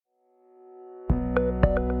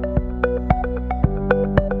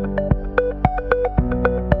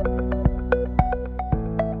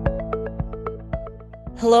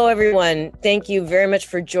Hello, everyone. Thank you very much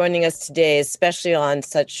for joining us today, especially on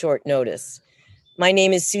such short notice. My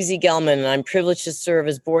name is Susie Gelman, and I'm privileged to serve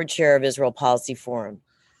as board chair of Israel Policy Forum.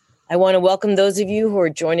 I want to welcome those of you who are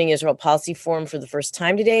joining Israel Policy Forum for the first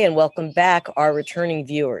time today, and welcome back our returning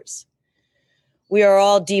viewers. We are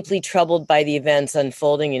all deeply troubled by the events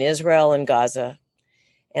unfolding in Israel and Gaza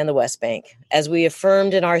and the West Bank. As we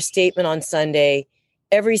affirmed in our statement on Sunday,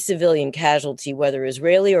 every civilian casualty, whether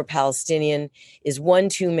Israeli or Palestinian, is one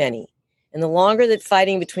too many. And the longer that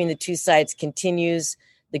fighting between the two sides continues,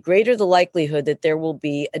 the greater the likelihood that there will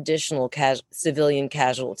be additional civilian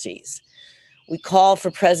casualties. We call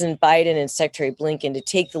for President Biden and Secretary Blinken to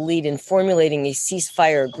take the lead in formulating a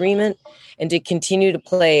ceasefire agreement and to continue to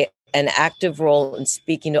play an active role in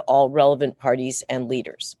speaking to all relevant parties and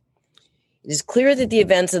leaders. It is clear that the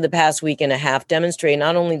events of the past week and a half demonstrate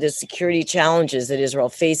not only the security challenges that Israel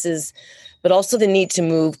faces, but also the need to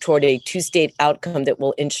move toward a two-state outcome that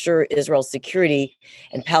will ensure Israel's security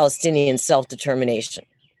and Palestinian self-determination.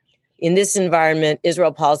 In this environment,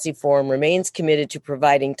 Israel Policy Forum remains committed to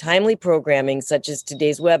providing timely programming such as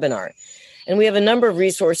today's webinar. And we have a number of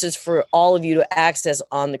resources for all of you to access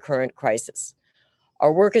on the current crisis.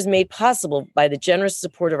 Our work is made possible by the generous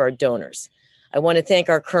support of our donors. I want to thank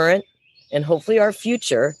our current and hopefully our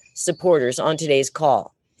future supporters on today's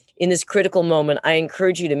call. In this critical moment, I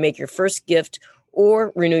encourage you to make your first gift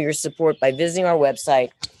or renew your support by visiting our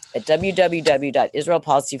website at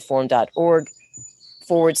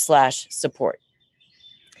www.israelpolicyforum.org/support.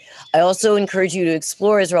 I also encourage you to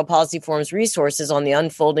explore Israel Policy Forum's resources on the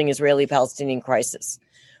unfolding Israeli-Palestinian crisis,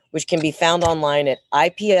 which can be found online at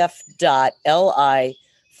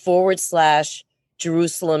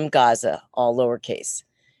ipf.li/Jerusalem Gaza, all lowercase.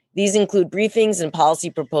 These include briefings and policy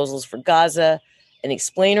proposals for Gaza, an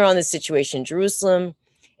explainer on the situation in Jerusalem,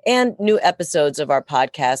 and new episodes of our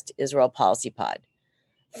podcast, Israel Policy Pod.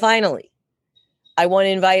 Finally, I want to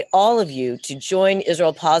invite all of you to join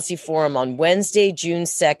Israel Policy Forum on Wednesday, June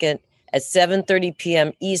 2nd at 7:30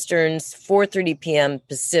 p.m. Eastern, 4:30 p.m.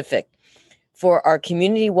 Pacific for our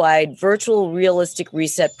community-wide virtual realistic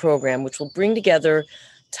reset program, which will bring together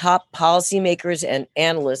top policymakers and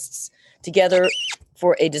analysts together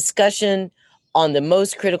for a discussion on the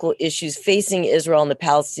most critical issues facing Israel and the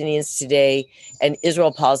Palestinians today and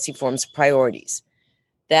Israel Policy Forum's priorities.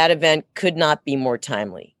 That event could not be more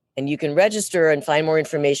timely. And you can register and find more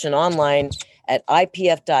information online at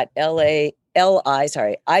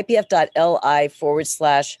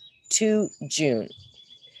ipf.li/2June.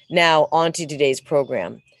 Now, on to today's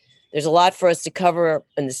program. There's a lot for us to cover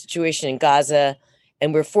in the situation in Gaza,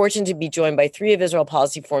 and we're fortunate to be joined by three of Israel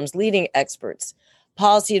Policy Forum's leading experts: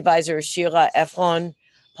 Policy Advisor Shira Efron,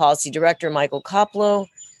 Policy Director Michael Koplow,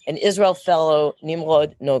 and Israel Fellow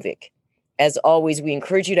Nimrod Novik. As always, we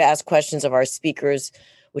encourage you to ask questions of our speakers,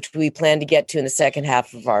 which we plan to get to in the second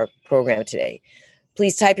half of our program today.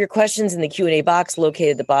 Please type your questions in the Q&A box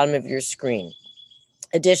located at the bottom of your screen.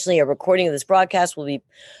 Additionally, a recording of this broadcast will be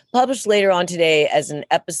published later on today as an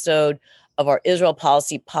episode of our Israel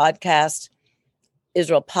Policy Podcast,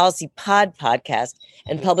 Israel Policy Pod podcast,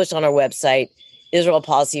 and published on our website,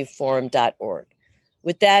 israelpolicyforum.org.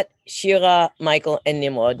 With that, Shira, Michael, and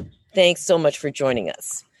Nimrod, thanks so much for joining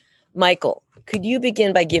us. Michael, could you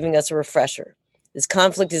begin by giving us a refresher? This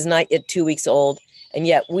conflict is not yet 2 weeks old, and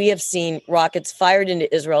yet we have seen rockets fired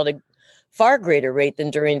into Israel at a far greater rate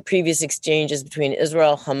than during previous exchanges between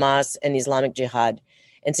Israel, Hamas, and Islamic Jihad,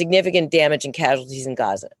 and significant damage and casualties in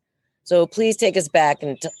Gaza. So please take us back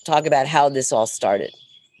and talk about how this all started.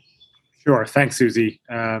 Sure. Thanks, Susie.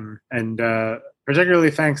 And particularly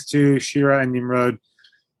thanks to Shira and Nimrod,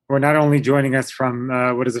 who are not only joining us from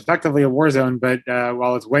what is effectively a war zone, but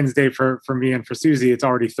while it's Wednesday for me and for Susie, it's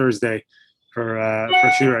already Thursday for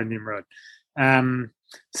Shira and Nimrod.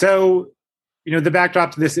 So, the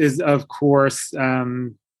backdrop to this is, of course,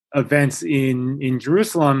 events in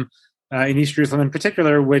Jerusalem, in East Jerusalem in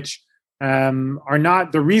particular, which are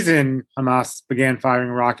not the reason Hamas began firing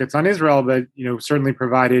rockets on Israel, but certainly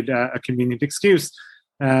provided a convenient excuse.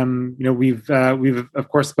 We've of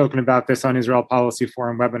course spoken about this on Israel Policy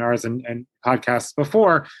Forum webinars and podcasts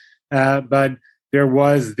before, but there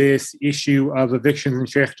was this issue of evictions in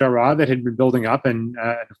Sheikh Jarrah that had been building up, and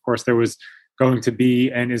of course there was going to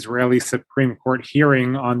be an Israeli Supreme Court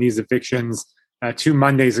hearing on these evictions 2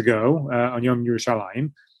 Mondays ago on Yom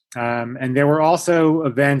Yerushalayim, and there were also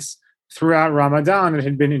events throughout Ramadan that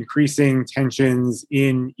had been increasing tensions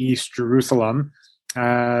in East Jerusalem,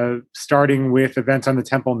 starting with events on the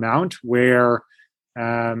Temple Mount, where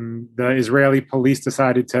the Israeli police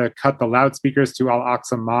decided to cut the loudspeakers to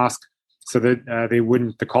Al-Aqsa Mosque so that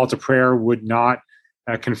the call to prayer would not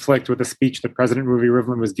conflict with a speech that President Ruvi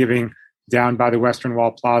Rivlin was giving down by the Western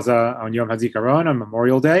Wall Plaza on Yom HaZikaron, on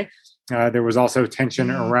Memorial Day. There was also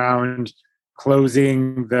tension around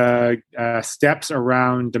closing the steps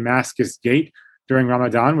around Damascus Gate during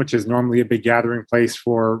Ramadan, which is normally a big gathering place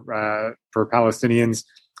for Palestinians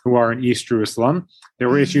who are in East Jerusalem. There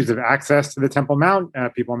were issues of access to the Temple Mount.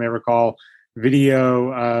 People may recall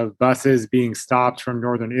video of buses being stopped from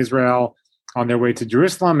northern Israel on their way to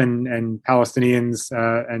Jerusalem, and Palestinians,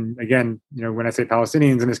 and again, when I say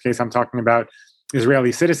Palestinians, in this case, I'm talking about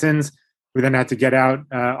Israeli citizens who then had to get out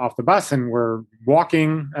off the bus and were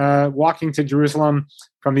walking to Jerusalem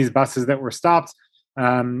from these buses that were stopped.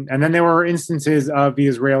 And then there were instances of the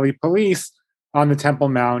Israeli police on the Temple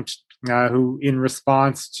Mount who, in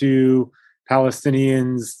response to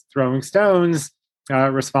Palestinians throwing stones,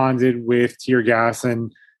 responded with tear gas.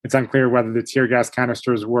 And it's unclear whether the tear gas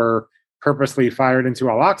canisters were purposely fired into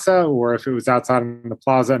Al-Aqsa or if it was outside in the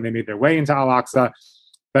plaza and they made their way into Al-Aqsa.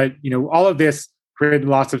 But, all of this created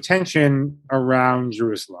lots of tension around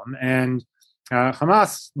Jerusalem. And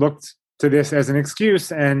Hamas looked to this as an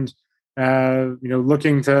excuse and,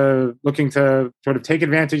 looking to sort of take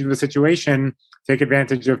advantage of the situation, take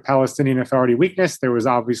advantage of Palestinian Authority weakness. There was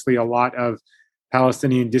obviously a lot of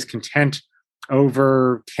Palestinian discontent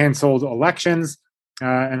over canceled elections.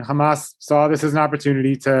 And Hamas saw this as an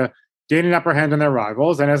opportunity to gain an upper hand on their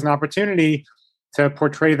rivals and as an opportunity to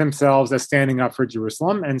portray themselves as standing up for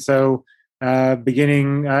Jerusalem. And so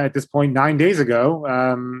beginning at this point 9 days ago,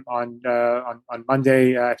 on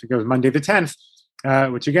Monday, I think it was Monday the 10th,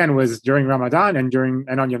 which again was during Ramadan and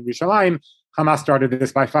on Yom Yerushalayim, Hamas started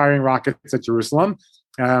this by firing rockets at Jerusalem,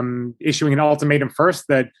 issuing an ultimatum first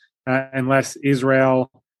that unless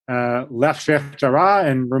Israel left Sheikh Jarrah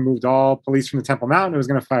and removed all police from the Temple Mount, it was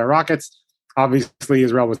going to fire rockets. Obviously,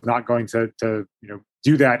 Israel was not going to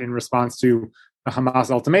do that in response to a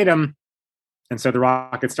Hamas ultimatum. And so the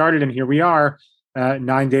rocket started, and here we are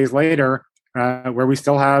 9 days later, where we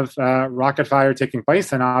still have rocket fire taking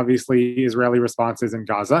place, and obviously Israeli responses in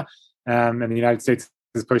Gaza. And the United States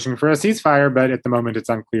is pushing for a ceasefire, but at the moment it's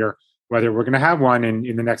unclear whether we're going to have one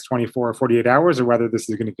in the next 24 or 48 hours or whether this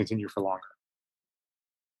is going to continue for longer.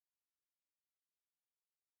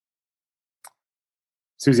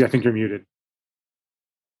 Susie, I think you're muted.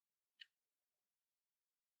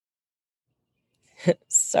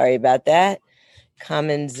 Sorry about that.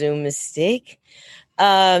 Common Zoom mistake.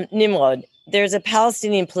 Nimrod, there's a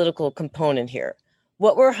Palestinian political component here.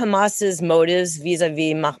 What were Hamas's motives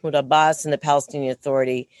vis-a-vis Mahmoud Abbas and the Palestinian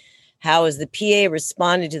Authority? How has the PA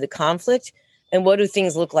responded to the conflict? And what do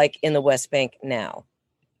things look like in the West Bank now?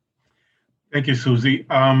 Thank you, Susie.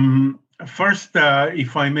 First,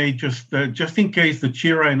 if I may, just in case the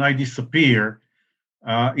Chira and I disappear,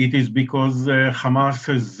 it is because Hamas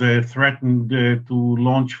has threatened to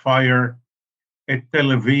launch fire at Tel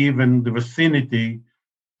Aviv and the vicinity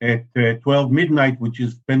at 12 midnight, which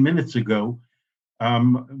is 10 minutes ago.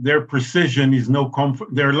 Their precision is no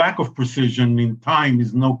comfort. Their lack of precision in time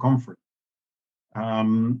is no comfort.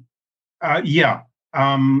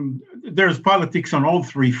 There's politics on all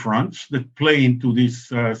three fronts that play into this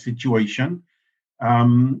situation.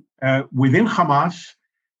 Within Hamas,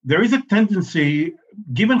 there is a tendency,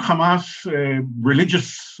 given Hamas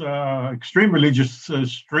extreme religious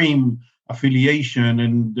stream affiliation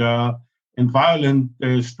and violent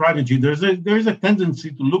strategy, there's a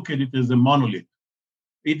tendency to look at it as a monolith.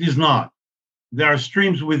 It is not. There are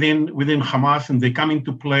streams within Hamas, and they come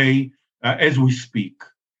into play as we speak.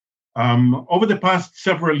 Over the past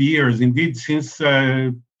several years, indeed since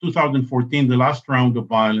 2014, the last round of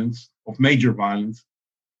major violence,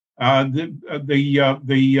 the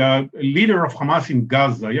leader of Hamas in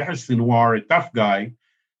Gaza, Yahya Sinwar, a tough guy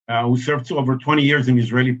who served over 20 years in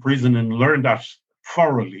Israeli prison and learned us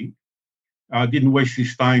thoroughly, didn't waste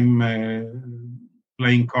his time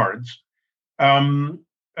playing cards.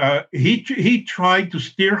 He tried to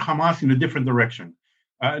steer Hamas in a different direction.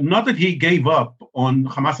 Not that he gave up on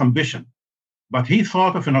Hamas ambition, but he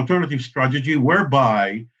thought of an alternative strategy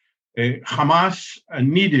whereby Hamas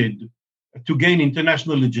needed to gain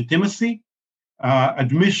international legitimacy,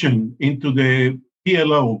 admission into the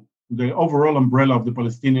PLO, the overall umbrella of the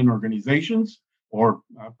Palestinian organizations, or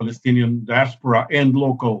Palestinian diaspora and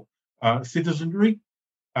local citizenry.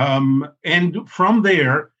 And from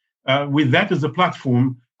there, with that as a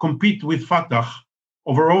platform, compete with Fatah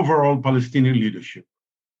over overall Palestinian leadership.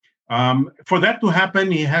 For that to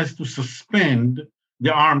happen, he has to suspend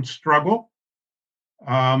the armed struggle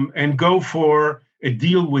and go for a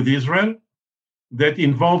deal with Israel that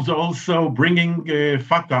involves also bringing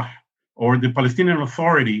Fatah or the Palestinian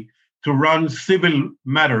Authority to run civil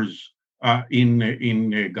matters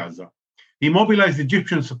in Gaza. He mobilized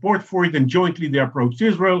Egyptian support for it, and jointly they approached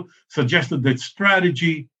Israel, suggested that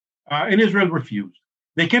strategy, and Israel refused.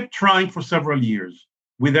 They kept trying for several years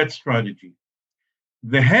with that strategy.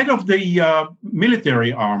 The head of the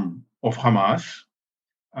military arm of Hamas,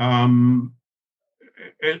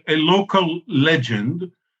 a local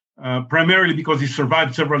legend, primarily because he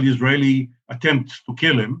survived several Israeli attempts to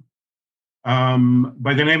kill him,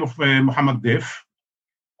 by the name of Mohammed Deif,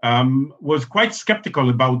 was quite skeptical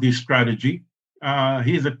about this strategy.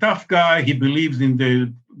 He's a tough guy. He believes in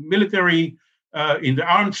the military, in the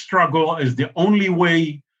armed struggle as the only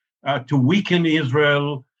way to weaken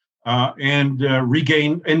Israel and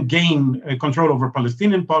regain and gain control over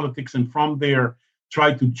Palestinian politics, and from there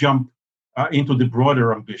try to jump into the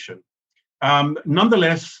broader ambition.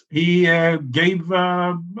 Nonetheless, he gave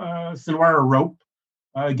Sinwar a rope,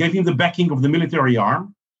 gave him the backing of the military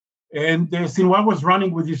arm, and Sinwar was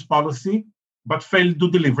running with his policy, but failed to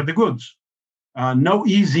deliver the goods. No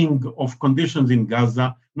easing of conditions in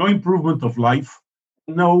Gaza, no improvement of life,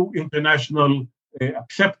 no international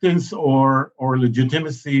acceptance or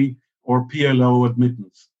legitimacy or PLO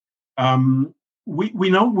admittance.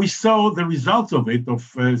 We saw the results of it, of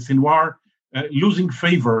Sinwar losing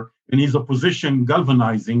favor and his opposition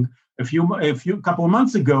galvanizing a couple of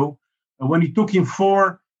months ago when it took him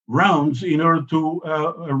 4 rounds in order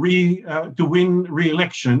to win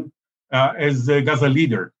re-election as the Gaza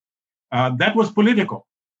leader. That was political.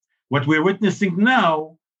 What we're witnessing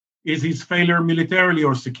now is his failure militarily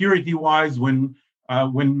or security-wise when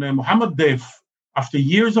Mohammed Deif, after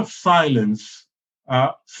years of silence,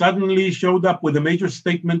 suddenly showed up with a major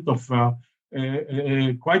statement of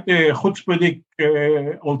quite a chutzpahdik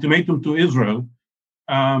ultimatum to Israel,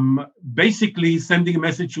 basically sending a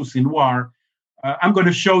message to Sinwar, I'm going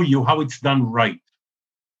to show you how it's done right.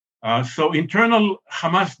 So internal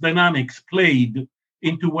Hamas dynamics played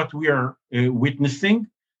into what we are witnessing.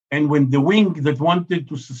 And when the wing that wanted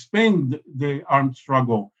to suspend the armed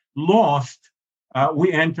struggle lost,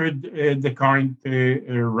 we entered the current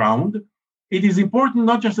round. It is important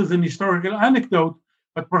not just as an historical anecdote,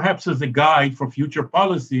 but perhaps as a guide for future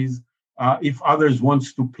policies if others want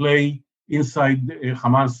to play inside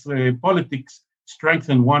Hamas politics,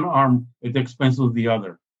 strengthen one arm at the expense of the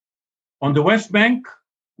other. On the West Bank,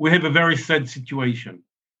 we have a very sad situation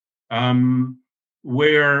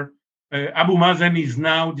where Abu Mazen is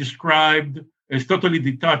now described as totally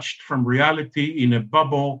detached from reality in a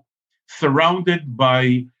bubble, surrounded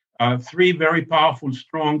by 3 very powerful,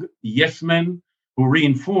 strong yes men who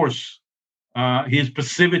reinforce his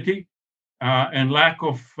passivity and lack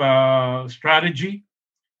of strategy.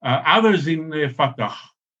 Others in Fatah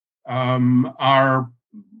are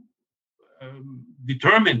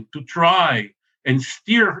determined to try and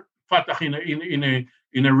steer Fatah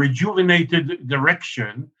in a rejuvenated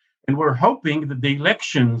direction, and we're hoping that the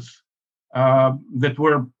elections that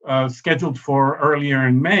were scheduled for earlier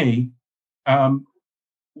in May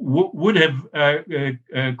would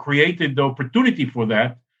have created the opportunity for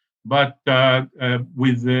that. But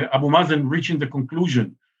with Abu Mazen reaching the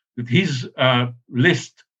conclusion that his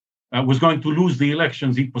list was going to lose the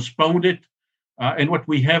elections, he postponed it. And what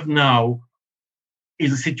we have now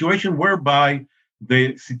is a situation whereby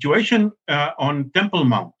the situation on Temple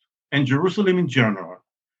Mount and Jerusalem in general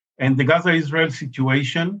and the Gaza-Israel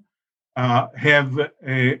situation have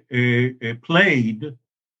played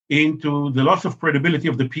into the loss of credibility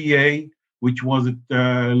of the PA, which was at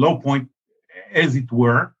a low point, as it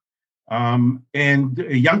were. And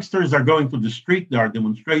youngsters are going to the street, there are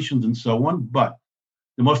demonstrations and so on. But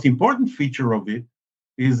the most important feature of it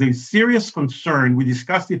is a serious concern. We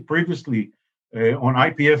discussed it previously on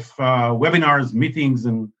IPF webinars, meetings,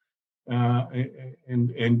 and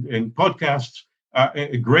podcasts.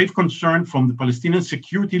 A grave concern from the Palestinian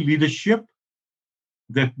security leadership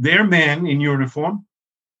that their men in uniform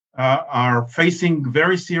are facing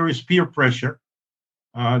very serious peer pressure.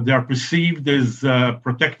 They are perceived as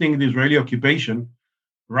protecting the Israeli occupation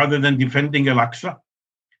rather than defending Al-Aqsa.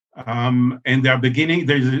 And they are beginning,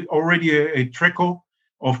 there's already a trickle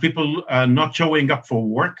of people not showing up for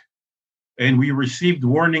work. And we received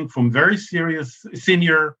warning from very serious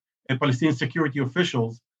senior Palestinian security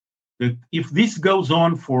officials that if this goes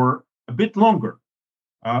on for a bit longer,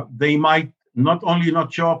 they might not only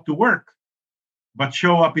not show up to work, but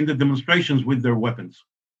show up in the demonstrations with their weapons.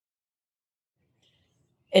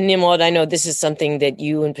 And Nimrod, I know this is something that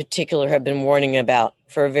you in particular have been warning about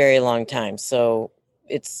for a very long time. So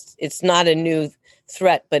it's not a new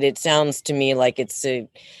threat, but it sounds to me like it's a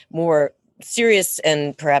more serious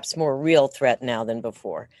and perhaps more real threat now than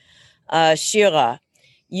before. Shira,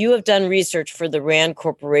 You have done research for the RAND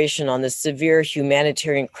Corporation on the severe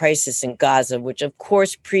humanitarian crisis in Gaza, which of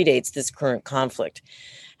course predates this current conflict.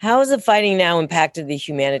 How has the fighting now impacted the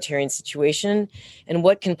humanitarian situation, and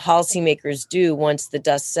what can policymakers do once the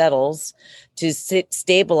dust settles to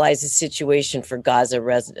stabilize the situation for Gaza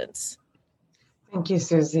residents? Thank you,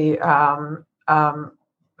 Susie.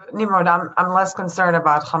 Nimrod, I'm less concerned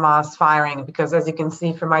about Hamas firing because, as you can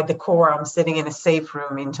see from my decor, I'm sitting in a safe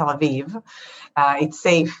room in Tel Aviv. It's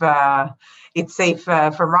safe. It's safe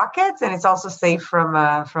from rockets, and it's also safe from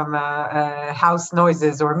house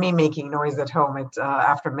noises or me making noise at home at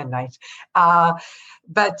after midnight.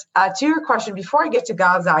 But to your question, before I get to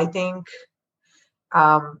Gaza, I think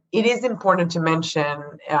it is important to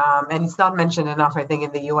mention, and it's not mentioned enough, I think,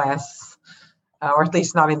 in the U.S., or at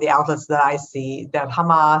least not in the outlets that I see, that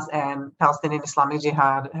Hamas and Palestinian Islamic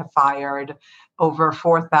Jihad have fired over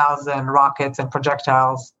 4,000 rockets and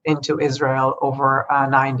projectiles into Israel over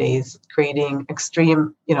 9 days, creating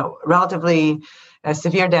extreme, relatively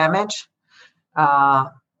severe damage.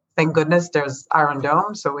 Thank goodness there's Iron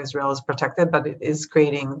Dome, so Israel is protected, but it is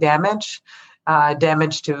creating damage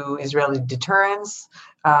to Israeli deterrence,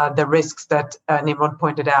 the risks that Nimrod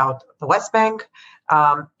pointed out, the West Bank,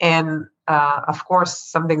 and of course,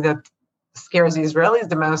 something that scares the Israelis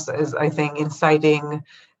the most is, I think, inciting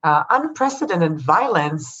unprecedented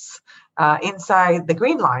violence inside the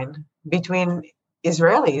Green Line between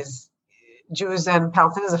Israelis, Jews, and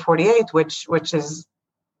Palestinians of 48, which is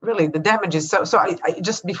really the damage is so. I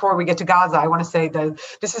just before we get to Gaza, I want to say that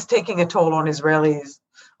this is taking a toll on Israelis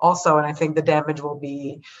also, and I think the damage will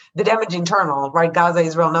be the damage internal, right? Gaza,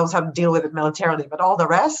 Israel knows how to deal with it militarily, but all the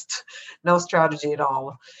rest, no strategy at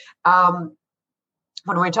all.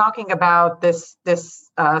 When we're talking about this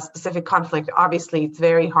specific conflict, obviously it's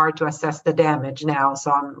very hard to assess the damage now. So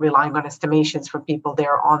I'm relying on estimations from people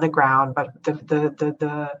there on the ground, but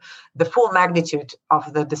the full magnitude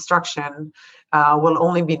of the destruction will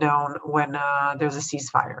only be known when there's a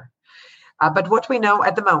ceasefire. But what we know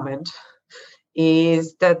at the moment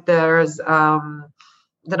is that there's the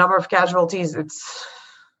number of casualties. It's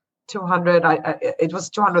 200. It was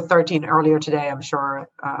 213 earlier today. I'm sure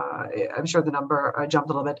the number jumped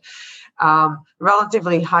a little bit.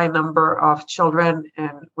 Relatively high number of children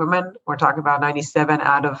and women. We're talking about 97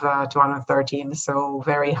 out of 213. So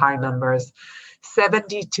very high numbers.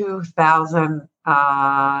 72,000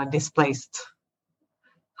 displaced.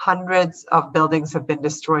 Hundreds of buildings have been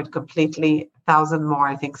destroyed completely. 1,000 more,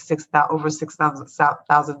 I think, over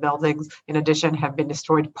 6,000 buildings in addition have been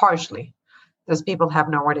destroyed partially. Those people have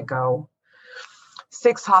nowhere to go.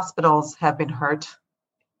 6 hospitals have been hurt.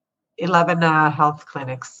 11 health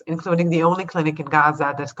clinics, including the only clinic in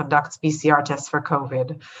Gaza that conducts PCR tests for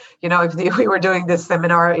COVID. If we were doing this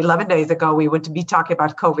seminar 11 days ago, we would be talking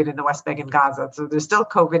about COVID in the West Bank and Gaza. So there's still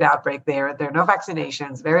COVID outbreak there. There are no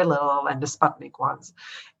vaccinations, very little, and the Sputnik ones.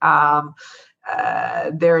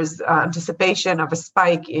 There's anticipation of a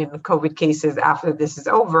spike in COVID cases after this is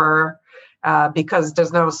over because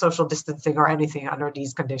there's no social distancing or anything under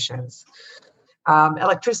these conditions.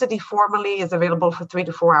 Electricity formally is available for 3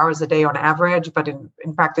 to 4 hours a day on average, but in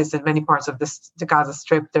practice, in many parts of the Gaza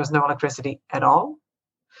Strip, there's no electricity at all.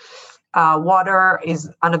 Water is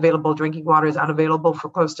unavailable. Drinking water is unavailable for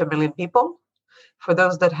close to 1 million people. For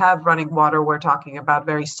those that have running water, we're talking about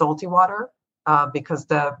very salty water because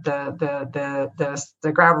the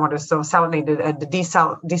groundwater is so salinated, and the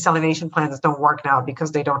desalination plants don't work now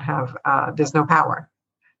because they don't have there's no power,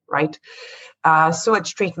 right?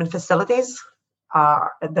 Sewage treatment facilities.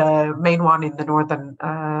 The main one in the northern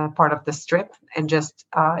part of the Strip and just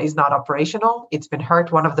is not operational. It's been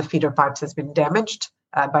hurt. One of the feeder pipes has been damaged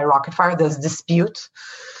by rocket fire. There's dispute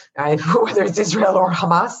whether it's Israel or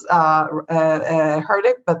Hamas hurt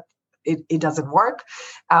it, but it doesn't work,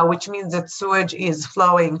 which means that sewage is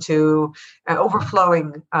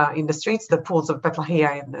overflowing in the streets, the pools of Beit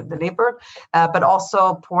Lahia in the neighborhood, but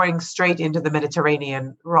also pouring straight into the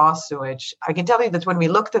Mediterranean, raw sewage. I can tell you that when we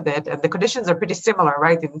looked at it, and the conditions are pretty similar,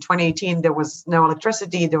 right? In 2018, there was no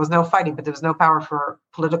electricity, there was no fighting, but there was no power for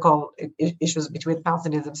political issues between the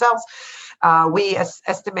Palestinians themselves. We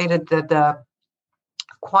estimated that the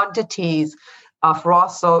quantities of raw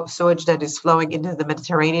sewage that is flowing into the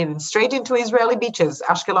Mediterranean and straight into Israeli beaches,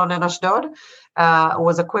 Ashkelon and Ashdod,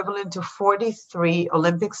 was equivalent to 43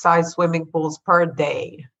 Olympic-sized swimming pools per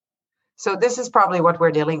day. So this is probably what we're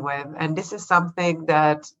dealing with. And this is something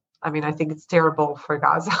that, I think it's terrible for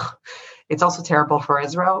Gaza. It's also terrible for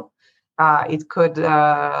Israel. It could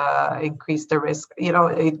increase the risk.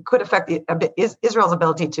 It could affect Israel's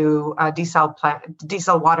ability to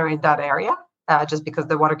desal water in that area. just because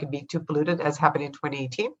the water could be too polluted, as happened in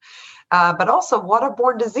 2018. But also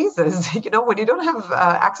waterborne diseases. When you don't have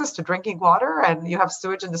access to drinking water and you have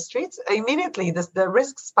sewage in the streets, immediately the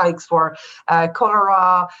risk spikes for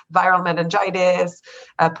cholera, viral meningitis,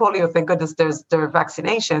 polio. Thank goodness there are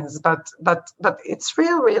vaccinations, but it's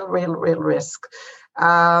real risk.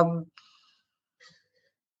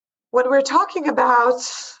 When we're talking about,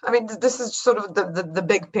 this is sort of the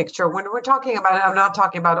big picture. When we're talking about, I'm not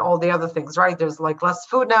talking about all the other things, right? There's like less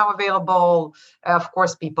food now available. Of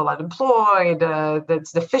course, people unemployed.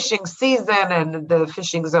 It's the fishing season and the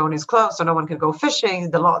fishing zone is closed, so no one can go fishing.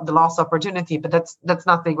 The lost opportunity, but that's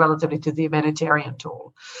nothing relatively to the humanitarian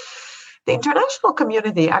tool. The international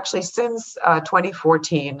community, actually, since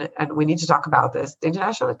 2014, and we need to talk about this, the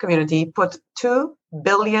international community put $2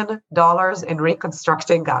 billion in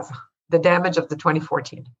reconstructing Gaza, the damage of the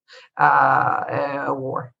 2014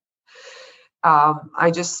 war.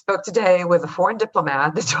 I just spoke today with a foreign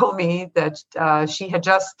diplomat that told me that she had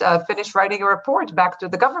just finished writing a report back to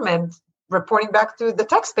the government, reporting back to the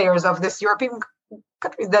taxpayers of this European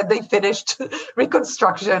country that they finished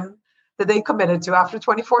reconstruction that they committed to after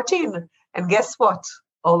 2014. And guess what?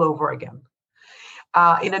 All over again.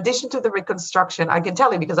 In addition to the reconstruction, I can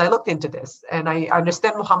tell you because I looked into this and I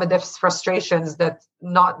understand Mohammed Def's frustrations that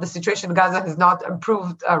the situation in Gaza has not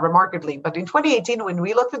improved remarkably. But in 2018, when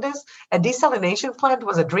we looked at this, a desalination plant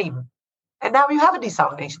was a dream. And now you have a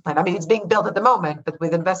desalination plant. It's being built at the moment, but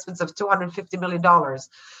with investments of $250 million.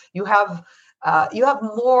 You have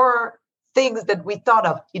more things that we thought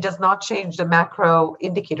of. It does not change the macro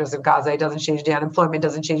indicators of Gaza. It doesn't change the unemployment, it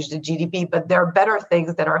doesn't change the GDP, but there are better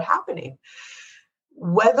things that are happening.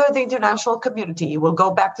 Whether the international community will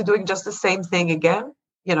go back to doing just the same thing again,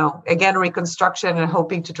 reconstruction and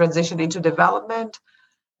hoping to transition into development,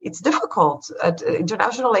 it's difficult.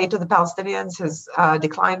 International aid to the Palestinians has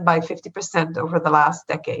declined by 50% over the last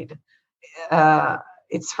decade.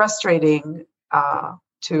 It's frustrating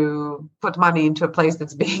to put money into a place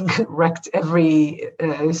that's being wrecked every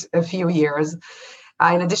a few years.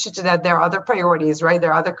 In addition to that, there are other priorities, right?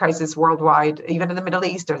 There are other crises worldwide, even in the Middle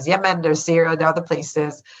East. There's Yemen, there's Syria, there are other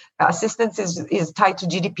places. Assistance is tied to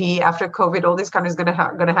GDP. After COVID, all these countries are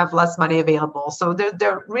going to have less money available. So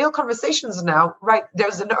there are real conversations now, right?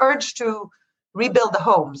 There's an urge to rebuild the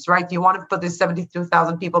homes, right? You want to put these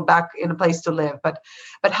 72,000 people back in a place to live, but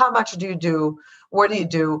how much do you do? What do you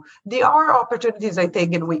do? There are opportunities, I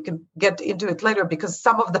think, and we can get into it later because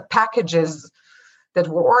some of the packages that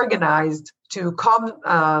were organized to calm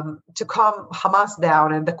Hamas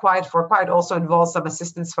down, and the Quiet for Quiet also involves some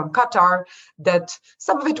assistance from Qatar, that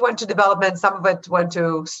some of it went to development, some of it went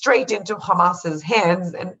straight into Hamas's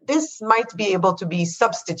hands, and this might be able to be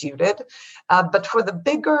substituted. But for the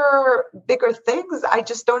bigger things, I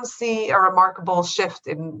just don't see a remarkable shift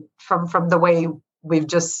from the way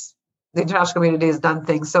the international community has done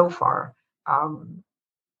things so far.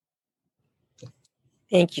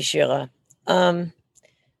 Thank you, Shira.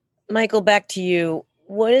 Michael, back to you.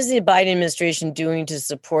 What is the Biden administration doing to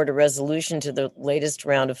support a resolution to the latest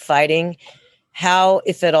round of fighting? How,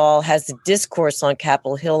 if at all, has the discourse on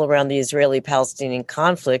Capitol Hill around the Israeli-Palestinian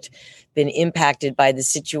conflict been impacted by the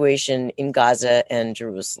situation in Gaza and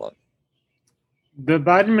Jerusalem? The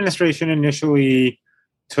Biden administration initially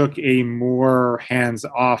took a more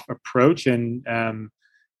hands-off approach and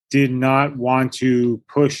did not want to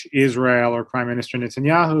push Israel or Prime Minister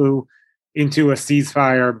Netanyahu into a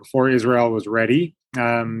ceasefire before Israel was ready.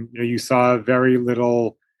 You saw very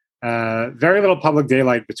little public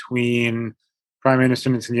daylight between Prime Minister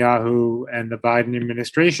Netanyahu and the Biden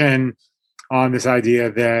administration on this idea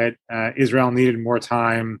that Israel needed more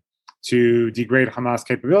time to degrade Hamas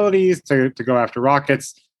capabilities, to go after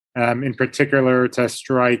rockets, in particular to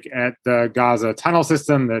strike at the Gaza tunnel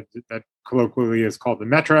system that colloquially is called the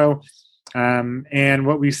Metro. And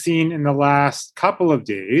what we've seen in the last couple of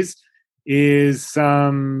days is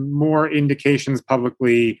some more indications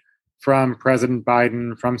publicly from President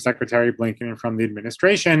Biden, from Secretary Blinken, and from the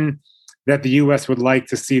administration that the U.S. would like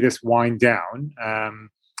to see this wind down.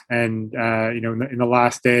 In the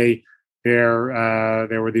last day, there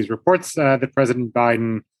were these reports that President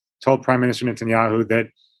Biden told Prime Minister Netanyahu that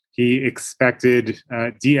he expected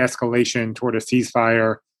de-escalation toward a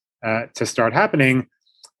ceasefire to start happening.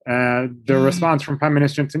 The response from Prime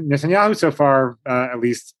Minister Netanyahu so far, at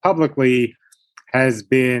least publicly, has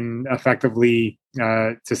been effectively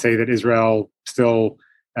to say that Israel still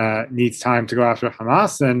needs time to go after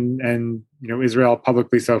Hamas, and Israel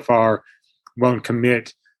publicly so far won't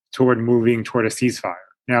commit toward moving toward a ceasefire.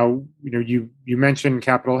 Now, you mentioned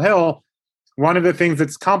Capitol Hill. One of the things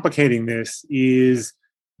that's complicating this is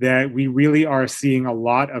that we really are seeing a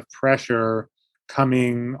lot of pressure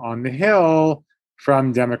coming on the Hill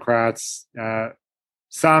from Democrats,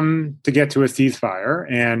 some to get to a ceasefire,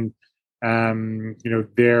 and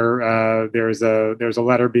there's a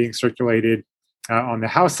letter being circulated on the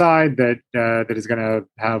House side that is going to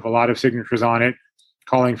have a lot of signatures on it,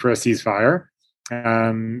 calling for a ceasefire.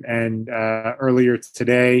 And earlier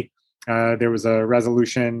today, there was a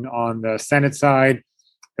resolution on the Senate side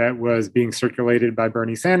that was being circulated by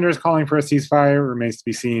Bernie Sanders calling for a ceasefire. It remains to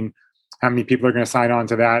be seen how many people are going to sign on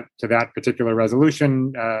to that particular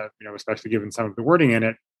resolution, especially given some of the wording in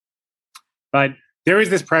it. But there is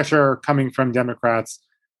this pressure coming from Democrats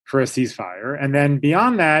for a ceasefire. And then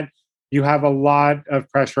beyond that, you have a lot of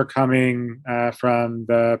pressure coming from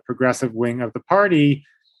the progressive wing of the party,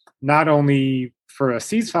 not only for a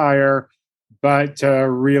ceasefire, but to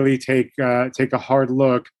really take a hard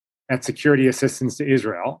look at security assistance to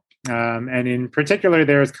Israel. And in particular,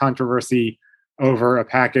 there is controversy over a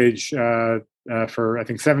package for, I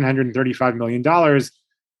think, $735 million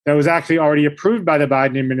that was actually already approved by the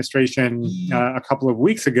Biden administration a couple of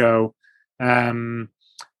weeks ago. That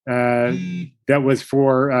was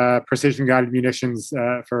for precision-guided munitions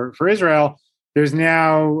for Israel. There's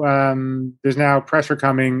now pressure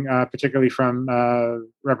coming, particularly from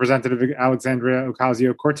Representative Alexandria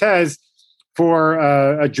Ocasio-Cortez, for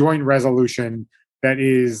a joint resolution that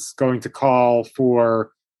is going to call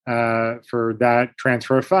for that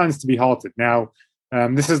transfer of funds to be halted. Now,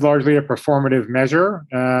 this is largely a performative measure.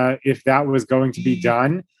 If that was going to be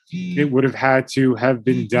done, it would have had to have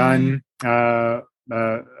been done a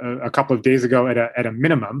couple of days ago at a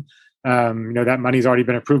minimum. That money's already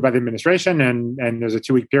been approved by the administration, and there's a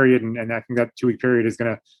 2-week period, and I think that 2-week period is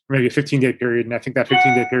going to, maybe a 15-day period, and I think that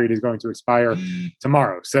 15-day period is going to expire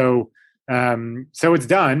tomorrow. So it's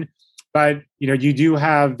done, but you do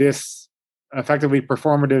have this effectively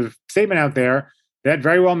performative statement out there that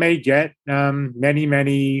very well may get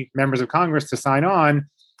many members of Congress to sign on,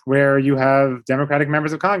 where you have Democratic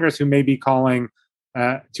members of Congress who may be calling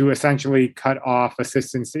to essentially cut off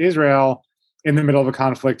assistance to Israel in the middle of a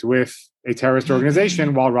conflict with a terrorist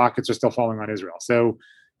organization while rockets are still falling on Israel. So,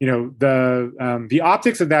 the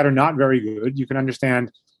optics of that are not very good. You can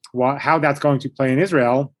understand how that's going to play in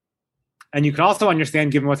Israel. And you can also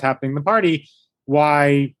understand, given what's happening in the party,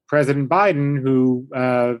 why President Biden, who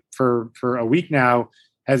for a week now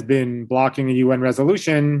has been blocking a UN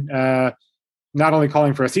resolution, not only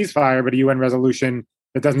calling for a ceasefire, but a UN resolution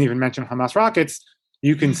that doesn't even mention Hamas rockets,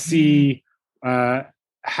 you can see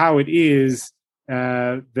how it is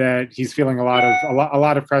that he's feeling a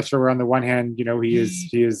lot of pressure. Where on the one hand, he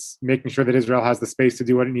is making sure that Israel has the space to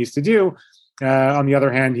do what it needs to do. On the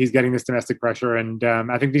other hand, he's getting this domestic pressure, and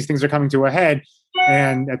I think these things are coming to a head.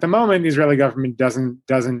 And at the moment, the Israeli government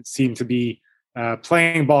doesn't seem to be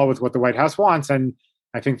playing ball with what the White House wants. And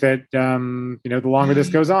I think that the longer this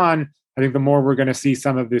goes on, I think the more we're going to see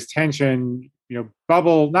some of this tension, not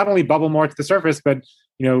only bubble more to the surface, but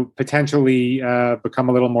potentially become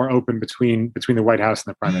a little more open between the White House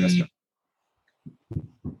and the Prime Minister.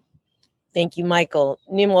 Thank you, Michael.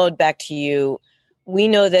 Nimrod, back to you. We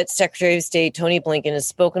know that Secretary of State Tony Blinken has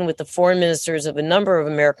spoken with the foreign ministers of a number of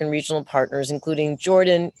American regional partners, including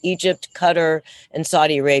Jordan, Egypt, Qatar, and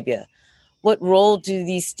Saudi Arabia. What role do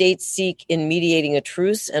these states seek in mediating a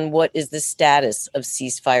truce, and what is the status of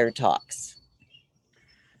ceasefire talks?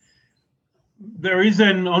 There is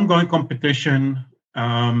an ongoing competition,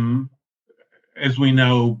 as we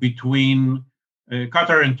know, between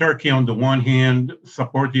Qatar and Turkey on the one hand,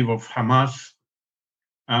 supportive of Hamas,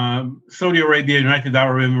 Saudi Arabia, United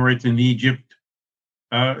Arab Emirates, and Egypt,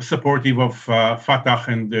 supportive of Fatah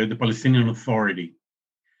and the Palestinian Authority.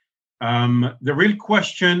 The real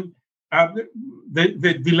question,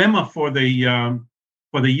 the dilemma for the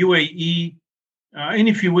UAE, and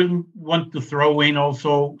if you will want to throw in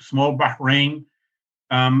also small Bahrain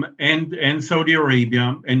and Saudi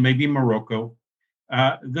Arabia and maybe Morocco,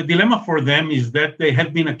 the dilemma for them is that they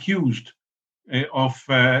have been accused of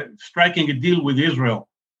striking a deal with Israel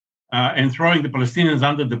and throwing the Palestinians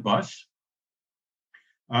under the bus.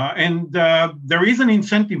 And there is an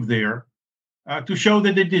incentive there to show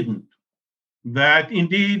that they didn't, that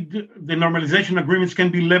indeed the normalization agreements can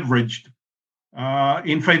be leveraged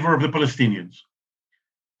in favor of the Palestinians.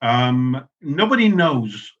 Nobody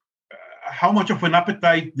knows how much of an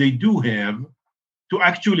appetite they do have to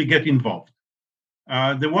actually get involved.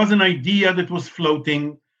 There was an idea that was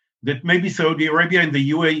floating that maybe Saudi Arabia and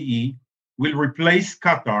the UAE will replace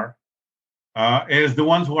Qatar as the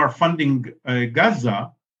ones who are funding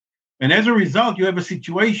Gaza. And as a result, you have a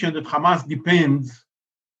situation that Hamas depends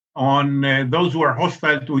on those who are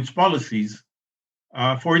hostile to its policies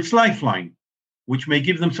for its lifeline, which may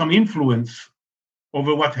give them some influence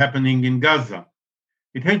over what's happening in Gaza.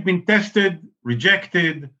 It has been tested,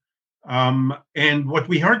 rejected, and what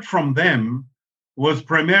we heard from them was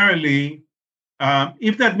primarily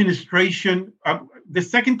if the administration, the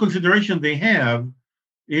second consideration they have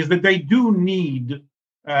is that they do need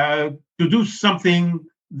to do something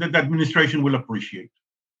that the administration will appreciate.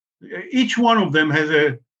 Each one of them has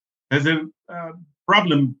a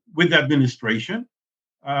problem with the administration.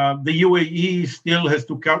 The UAE still has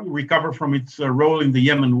to recover from its role in the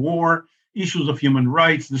Yemen war, issues of human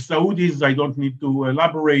rights. The Saudis, I don't need to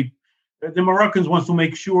elaborate. The Moroccans want to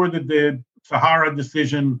make sure that the Sahara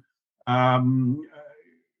decision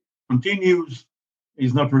continues,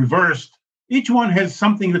 is not reversed. Each one has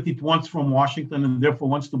something that it wants from Washington and therefore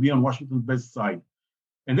wants to be on Washington's best side.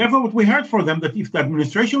 And therefore, what we heard from them, that if the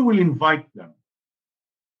administration will invite them,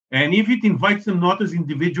 and if it invites them not as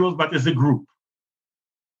individuals, but as a group,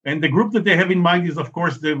 and the group that they have in mind is, of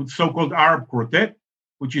course, the so-called Arab Quartet,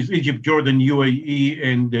 which is Egypt, Jordan, UAE,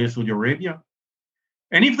 and Saudi Arabia.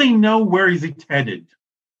 And if they know where is it headed,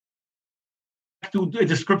 to a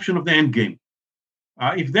description of the end game.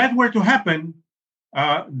 If that were to happen,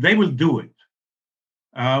 they will do it.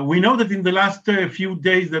 We know that in the last few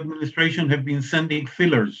days, the administration have been sending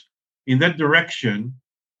fillers in that direction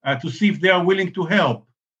to see if they are willing to help,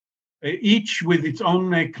 each with its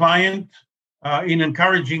own client in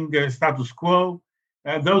encouraging status quo.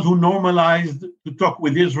 Those who normalized to talk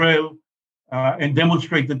with Israel and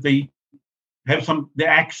demonstrate that they have the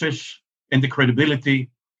access and the credibility.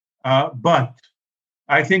 But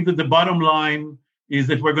I think that the bottom line is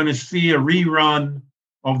that we're going to see a rerun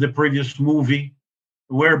of the previous movie,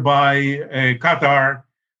 whereby Qatar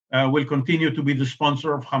will continue to be the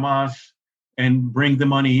sponsor of Hamas and bring the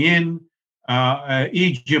money in.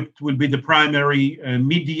 Egypt will be the primary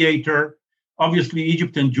mediator. Obviously,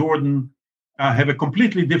 Egypt and Jordan have a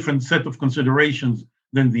completely different set of considerations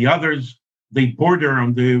than the others. They border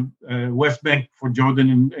on the West Bank for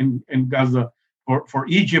Jordan and Gaza. For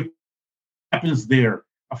Egypt, what happens there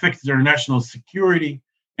affects their national security,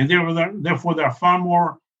 and therefore they are far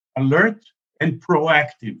more alert and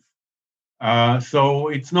proactive. So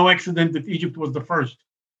it's no accident that Egypt was the first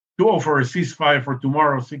to offer a ceasefire for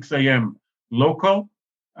tomorrow, 6 a.m. local.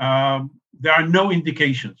 There are no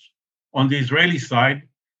indications on the Israeli side.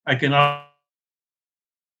 I cannot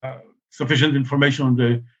sufficient information on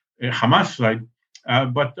the Hamas side,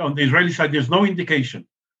 but on the Israeli side, there's no indication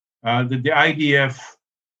that the IDF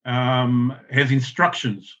has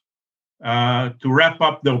instructions to wrap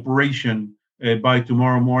up the operation by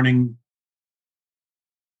tomorrow morning.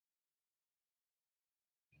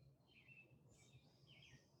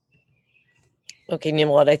 Okay,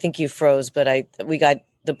 Nimrod, I think you froze, but we got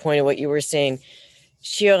the point of what you were saying.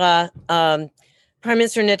 Shira, Prime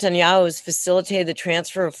Minister Netanyahu has facilitated the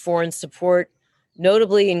transfer of foreign support,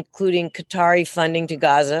 notably including Qatari funding to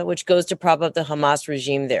Gaza, which goes to prop up the Hamas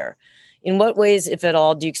regime there. In what ways, if at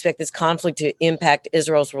all, do you expect this conflict to impact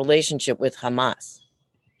Israel's relationship with Hamas?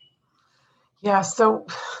 Yeah, so,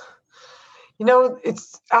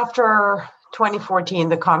 it's after 2014,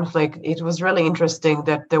 the conflict, it was really interesting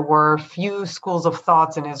that there were few schools of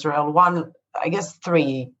thoughts in Israel. One, I guess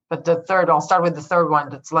three, but the third, I'll start with the third one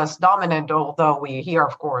that's less dominant, although we hear,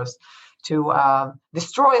 of course, to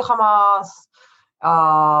destroy Hamas.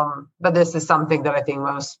 But this is something that I think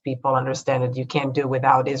most people understand that you can't do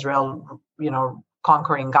without Israel,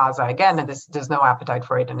 conquering Gaza again. And there's no appetite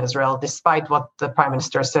for it in Israel, despite what the prime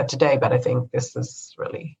minister said today. But I think this is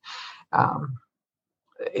really,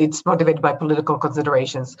 it's motivated by political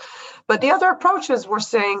considerations. But the other approaches were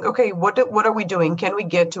saying, okay, what are we doing? Can we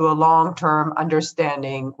get to a long-term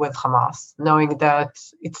understanding with Hamas, knowing that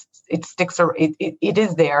it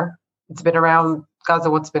is there. It's been around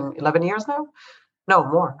Gaza, what's been 11 years now? No,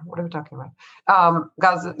 more. What are we talking about?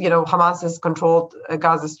 Gaza, Hamas has controlled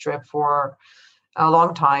Gaza Strip for a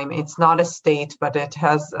long time. It's not a state, but it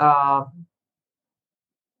has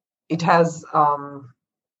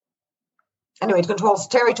anyway, it controls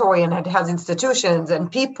territory and it has institutions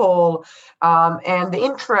and people, and the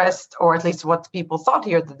interest, or at least what people thought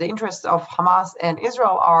here, that the interests of Hamas and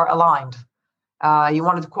Israel are aligned. You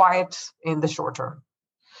wanted quiet in the short term.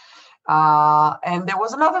 And there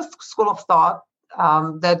was another school of thought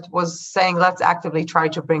that was saying, let's actively try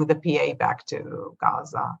to bring the PA back to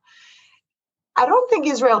Gaza. I don't think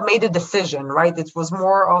Israel made a decision, right? It was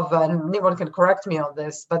more of, and anyone can correct me on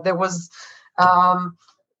this, but there was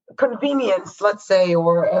convenience, let's say,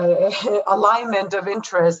 or alignment of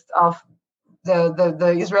interest of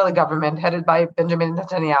the Israeli government headed by Benjamin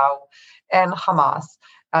Netanyahu and Hamas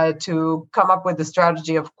to come up with the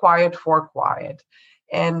strategy of quiet for quiet.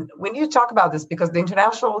 And when you talk about this, because the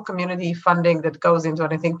international community funding that goes into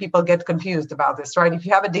it, I think people get confused about this, right? If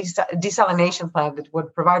you have a desalination plant that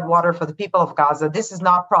would provide water for the people of Gaza, this is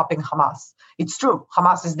not propping Hamas. It's true,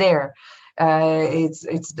 Hamas is there.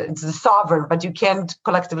 It's the sovereign, but you can't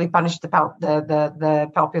collectively punish the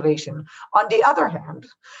population. On the other hand,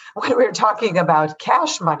 when we're talking about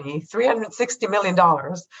cash money, $360 million,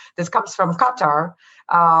 this comes from Qatar.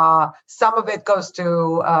 Some of it goes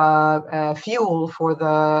to fuel for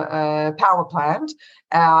the power plant,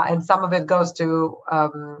 and some of it goes to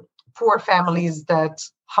poor families that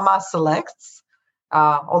Hamas selects.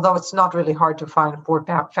 Although it's not really hard to find poor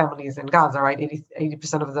families in Gaza, right?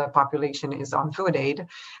 80% of the population is on food aid.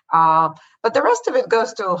 But the rest of it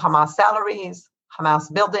goes to Hamas salaries, Hamas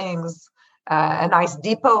buildings, a nice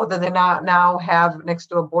depot that they now have next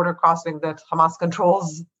to a border crossing that Hamas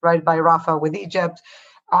controls right by Rafah with Egypt.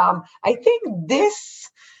 I think this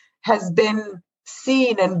has been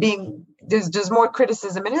seen and there's more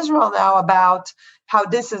criticism in Israel now about how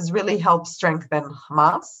this has really helped strengthen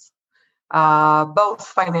Hamas. Both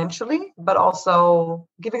financially, but also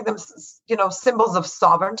giving them, symbols of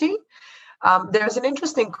sovereignty. There's an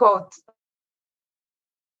interesting quote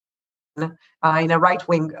in a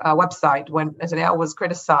right-wing website when Netanyahu was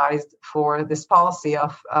criticized for this policy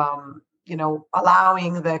of,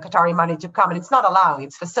 allowing the Qatari money to come. And it's not allowing,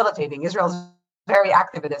 it's facilitating. Israel's very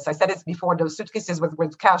active in this. I said it before, those suitcases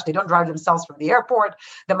with cash, they don't drive themselves from the airport.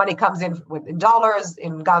 The money comes in in dollars.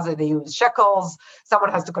 In Gaza, they use shekels.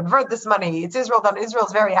 Someone has to convert this money. It's Israel done.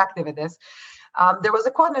 Israel's very active in this. There was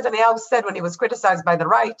a quote Netanyahu said when he was criticized by the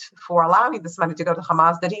right for allowing this money to go to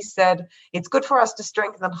Hamas, that he said, it's good for us to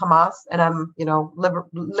strengthen Hamas, and I'm,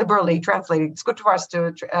 liberally translating, it's good for us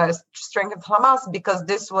to strengthen Hamas because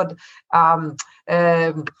this would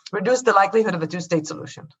reduce the likelihood of a two-state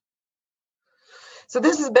solution. So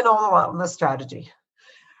this has been all along the strategy.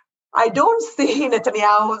 I don't see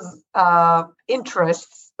Netanyahu's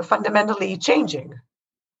interests fundamentally changing.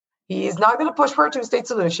 He's not going to push for a two-state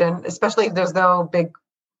solution, especially if there's no big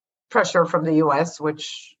pressure from the U.S.,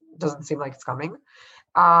 which doesn't seem like it's coming.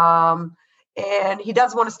 And he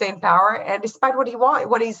does want to stay in power. And despite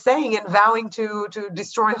what he's saying and vowing to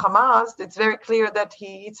destroy Hamas, it's very clear that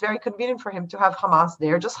it's very convenient for him to have Hamas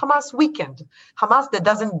there. Just Hamas weakened. Hamas that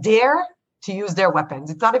doesn't dare to use their weapons.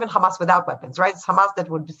 It's not even Hamas without weapons, right? It's Hamas that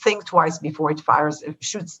would think twice before it fires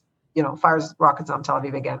rockets on Tel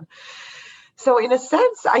Aviv again. So in a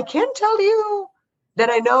sense, I can tell you that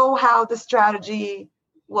I know how the strategy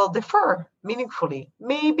will differ meaningfully.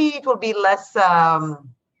 Maybe it will be less, less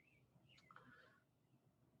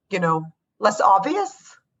obvious.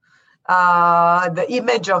 The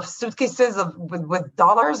image of suitcases with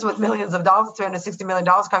dollars, with millions of dollars, $360 million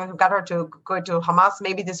coming from Qatar to go to Hamas,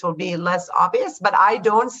 maybe this will be less obvious, but I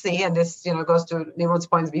don't see, and this goes to Nimrod's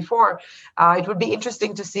points before, it would be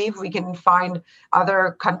interesting to see if we can find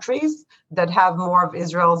other countries that have more of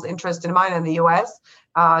Israel's interest in mind than the US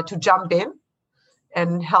to jump in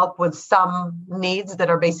and help with some needs that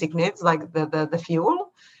are basic needs, like the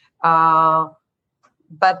fuel.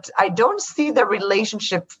 But I don't see the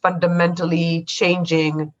relationship fundamentally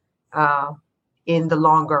changing in the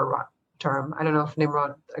longer term. I don't know if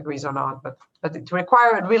Nimrod agrees or not, but it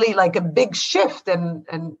required really like a big shift. And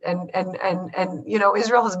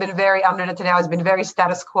Israel has been under Netanyahu has been very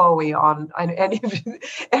status quo on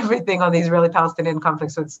everything on the Israeli-Palestinian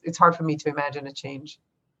conflict. So it's hard for me to imagine a change.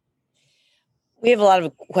 We have a lot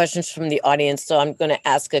of questions from the audience, so I'm going to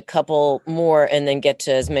ask a couple more and then get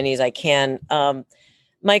to as many as I can.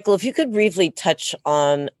 Michael, if you could briefly touch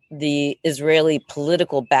on the Israeli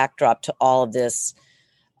political backdrop to all of this.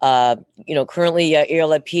 Currently Yair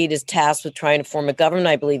Lapid is tasked with trying to form a government.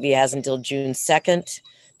 I believe he has until June 2nd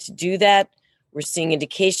to do that. We're seeing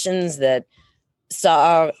indications that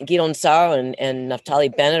Gideon Sa'ar and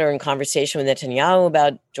Naftali Bennett are in conversation with Netanyahu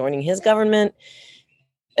about joining his government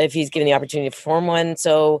if he's given the opportunity to form one.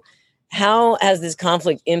 So how has this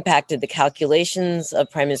conflict impacted the calculations of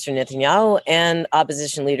Prime Minister Netanyahu and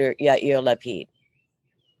opposition leader Yair Lapid?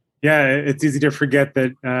 Yeah, it's easy to forget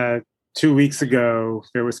that 2 weeks ago,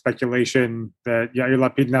 there was speculation that Yair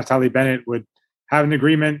Lapid and Naftali Bennett would have an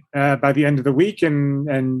agreement by the end of the week.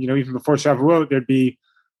 And even before Shavuot, there'd be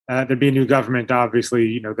a new government.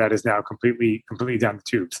 Obviously, that is now completely down the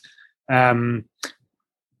tubes. Prime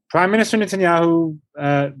Minister Netanyahu,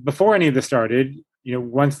 before any of this started,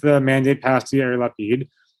 once the mandate passed to Yair Lapid,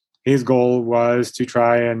 his goal was to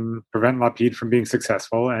try and prevent Lapid from being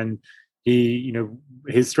successful. And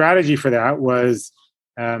his strategy for that was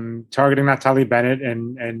targeting Naftali Bennett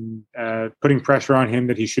and putting pressure on him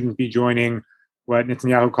that he shouldn't be joining what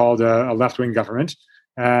Netanyahu called a left-wing government.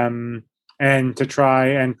 And and to try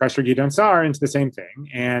and pressure Gideon Sa'ar into the same thing.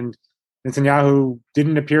 And Netanyahu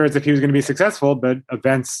didn't appear as if he was going to be successful, but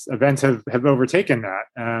events have overtaken that.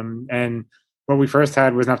 And what we first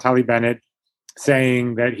had was Naftali Bennett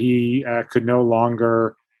saying that he could no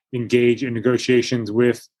longer engage in negotiations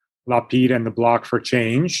with Lapid and the Bloc for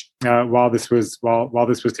Change while this was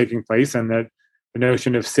taking place, and that the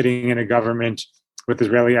notion of sitting in a government with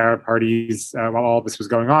Israeli Arab parties while all this was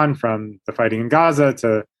going on, from the fighting in Gaza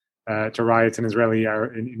to riots in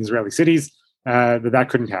Israeli cities, that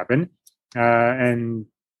couldn't happen. And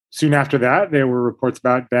soon after that, there were reports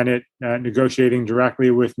about Bennett negotiating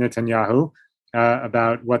directly with Netanyahu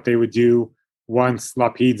about what they would do once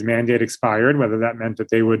Lapid's mandate expired, whether that meant that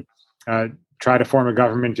they would try to form a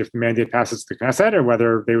government if the mandate passes to the Knesset, or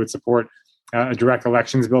whether they would support a direct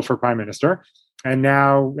elections bill for prime minister. And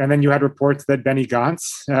then you had reports that Benny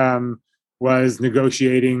Gantz was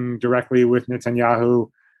negotiating directly with Netanyahu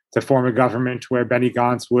to form a government where Benny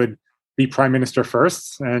Gantz would be prime minister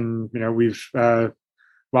first. And we've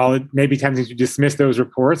while it may be tempting to dismiss those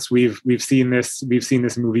reports, we've seen this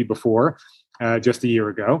movie before, just a year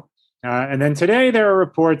ago. And then today there are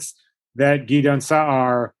reports that Gideon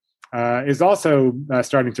Sa'ar is also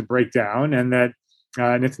starting to break down, and that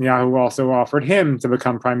Netanyahu also offered him to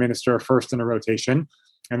become prime minister first in a rotation,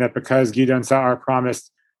 and that because Gideon Sa'ar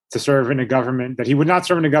promised to serve in a government, that he would not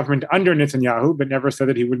serve in a government under Netanyahu, but never said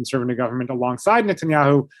that he wouldn't serve in a government alongside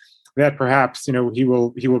Netanyahu, that perhaps he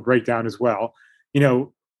will break down as well.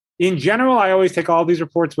 In general, I always take all these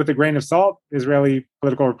reports with a grain of salt. Israeli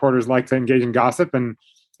political reporters like to engage in gossip, and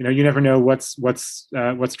you never know what's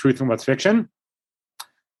truth and what's fiction.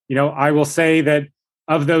 I will say that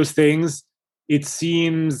of those things, it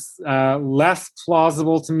seems less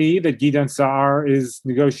plausible to me that Gideon Sa'ar is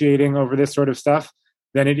negotiating over this sort of stuff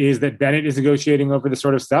than it is that Bennett is negotiating over this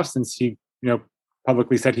sort of stuff, since he,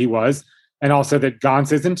 publicly said he was, and also that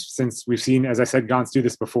Gantz isn't, since we've seen, as I said, Gantz do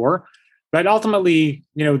this before. But ultimately,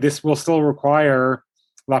 this will still require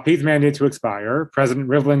Lapid's mandate to expire, President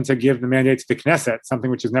Rivlin to give the mandate to the Knesset,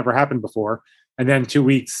 something which has never happened before, and then 2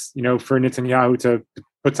 weeks, for Netanyahu to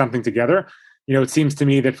put something together. It seems to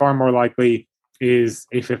me that far more likely is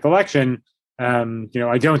a fifth election.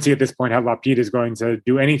 I don't see at this point how Lapid is going to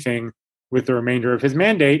do anything with the remainder of his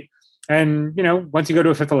mandate. And, once you go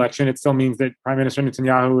to a fifth election, it still means that Prime Minister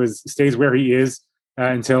Netanyahu stays where he is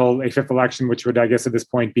until a fifth election, which would, I guess, at this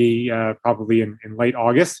point be probably in late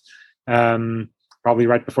August, probably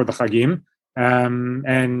right before the Chagim.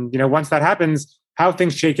 And, once that happens, how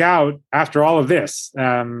things shake out after all of this,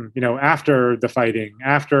 after the fighting,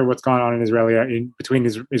 after what's gone on in between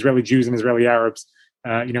Israeli Jews and Israeli Arabs,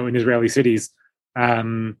 in Israeli cities,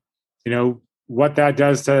 what that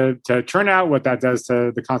does to turnout, what that does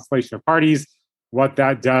to the constellation of parties, what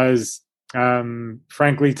that does,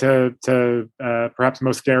 frankly, to perhaps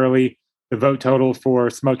most scarily, the vote total for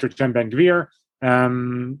Smotrich and Ben Gvir.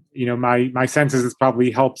 My sense is it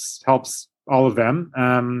probably helps all of them,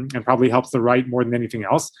 and probably helps the right more than anything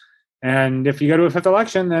else. And if you go to a fifth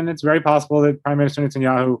election, then it's very possible that Prime Minister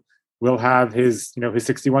Netanyahu will have his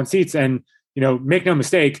 61 seats. And, make no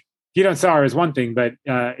mistake, Gideon Sa'ar is one thing, but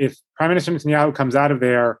if Prime Minister Netanyahu comes out of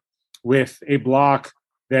there with a bloc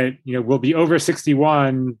that will be over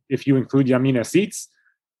 61 if you include Yamina seats,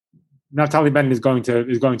 Naftali Bennett is going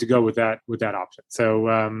to go with that option. So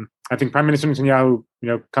I think Prime Minister Netanyahu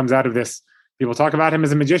comes out of this. People talk about him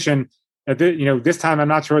as a magician. This time I'm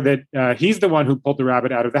not sure that he's the one who pulled the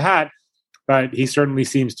rabbit out of the hat, but he certainly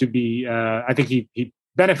seems to be. I think he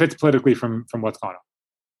benefits politically from what's going on.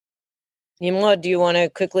 Nimrod, do you want to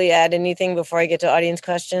quickly add anything before I get to audience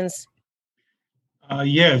questions?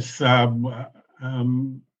 Yes.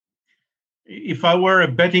 If I were a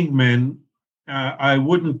betting man, I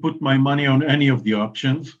wouldn't put my money on any of the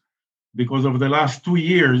options, because over the last 2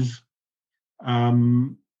 years,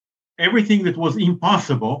 everything that was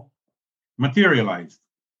impossible materialized.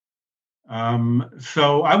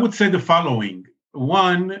 So I would say the following.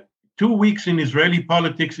 1, 2 weeks in Israeli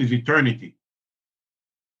politics is eternity.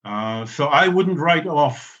 So I wouldn't write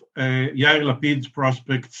off Yair Lapid's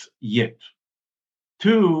prospects yet.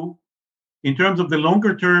 2, in terms of the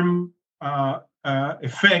longer term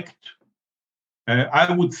effect,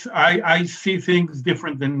 I see things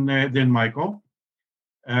different than Michael.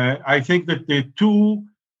 I think that the 2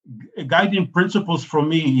 guiding principles for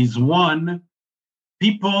me is, 1,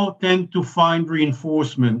 people tend to find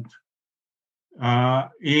reinforcement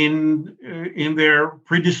in their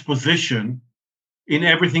predisposition in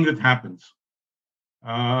everything that happens.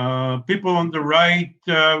 People on the right,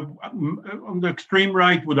 on the extreme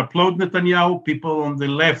right, would applaud Netanyahu. People on the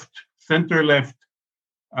left, center left,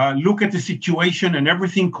 look at the situation and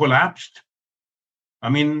everything collapsed, I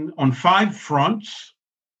mean, on 5 fronts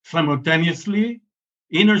simultaneously: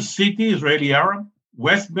 inner city, Israeli Arab,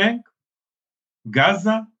 West Bank,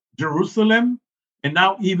 Gaza, Jerusalem, and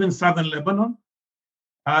now even southern Lebanon.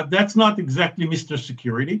 That's not exactly Mr.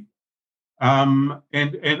 Security. And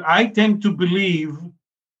I tend to believe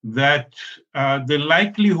that the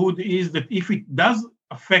likelihood is that if it does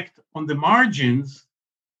affect on the margins,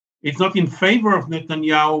 it's not in favor of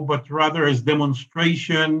Netanyahu, but rather as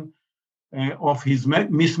demonstration of his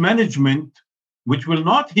mismanagement, which will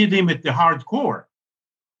not hit him at the hardcore,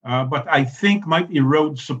 but I think might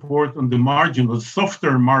erode support on the margin, the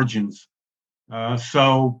softer margins.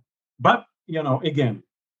 But, again,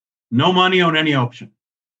 no money on any option.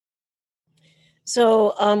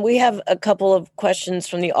 So we have a couple of questions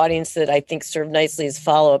from the audience that I think serve nicely as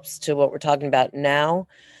follow-ups to what we're talking about now.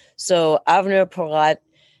 So Avner Porat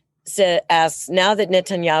asks, now that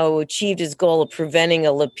Netanyahu achieved his goal of preventing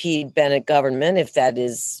a Lapid-Bennett government, if that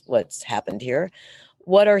is what's happened here,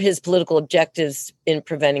 what are his political objectives in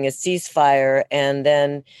preventing a ceasefire? And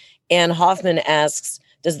then Ann Hoffman asks,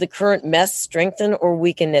 does the current mess strengthen or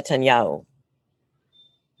weaken Netanyahu?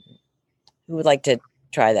 Who would like to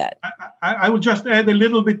try that? I would just add a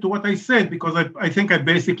little bit to what I said, because I think I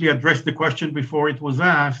basically addressed the question before it was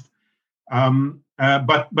asked, but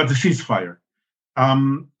the ceasefire.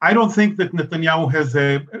 I don't think that Netanyahu has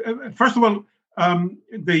first of all,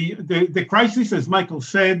 the crisis, as Michael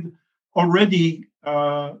said, already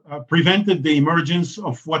prevented the emergence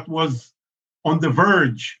of what was on the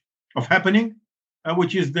verge of happening,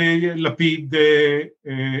 which is the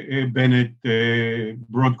Lapid-Bennett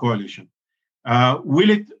broad coalition.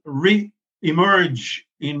 Will it re-emerge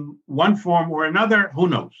in one form or another? Who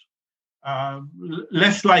knows?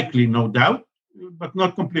 Less likely, no doubt, but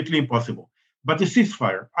not completely impossible. But the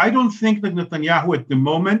ceasefire, I don't think that Netanyahu at the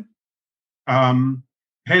moment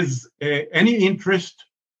has any interest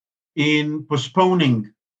in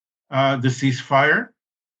postponing the ceasefire.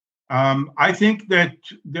 I think that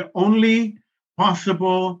the only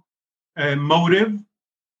possible motive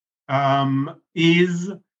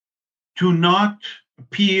is to not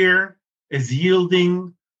appear as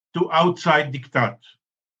yielding to outside diktat.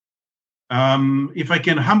 If I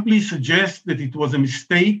can humbly suggest that it was a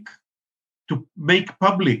mistake to make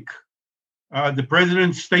public the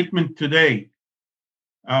president's statement today,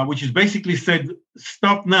 which is basically said,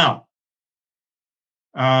 stop now.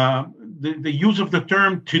 The use of the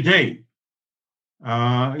term today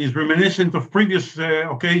is reminiscent of previous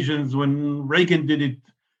occasions when Reagan did it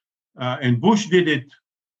and Bush did it.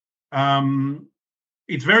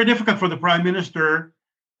 It's very difficult for the prime minister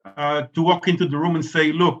to walk into the room and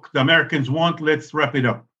say, look, the Americans want, let's wrap it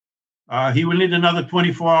up. He will need another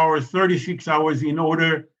 24 hours, 36 hours in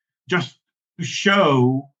order just to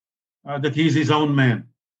show that he's his own man.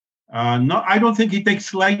 No, I don't think he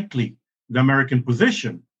takes lightly the American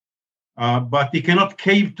position, but he cannot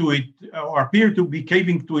cave to it or appear to be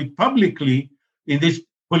caving to it publicly in this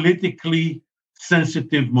politically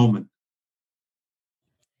sensitive moment.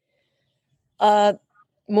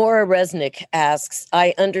 Maura Resnick asks,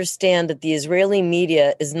 I understand that the Israeli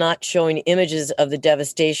media is not showing images of the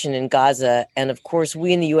devastation in Gaza. And of course,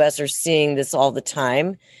 we in the US are seeing this all the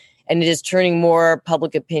time, and it is turning more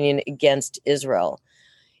public opinion against Israel.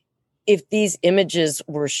 If these images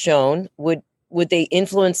were shown, would they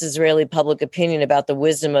influence Israeli public opinion about the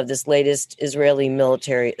wisdom of this latest Israeli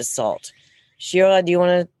military assault? Shira, do you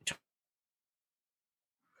want to?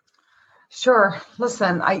 Sure.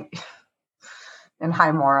 Listen, and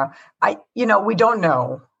hi, Maura. We don't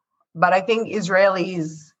know, but I think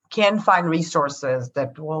Israelis can find resources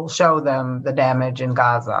that will show them the damage in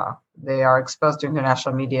Gaza. They are exposed to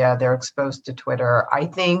international media. They're exposed to Twitter. I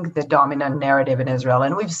think the dominant narrative in Israel,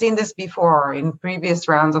 and we've seen this before in previous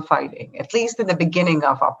rounds of fighting, at least in the beginning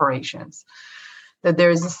of operations, that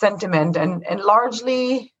there is a sentiment, and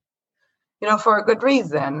largely, for a good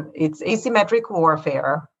reason. It's asymmetric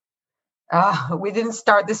warfare. We didn't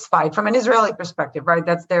start this fight from an Israeli perspective, right?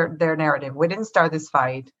 That's their narrative. We didn't start this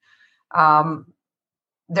fight.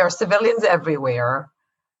 There are civilians everywhere,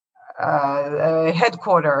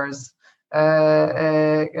 headquarters,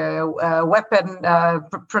 weapon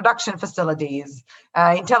production facilities,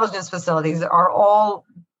 intelligence facilities are all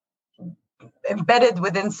embedded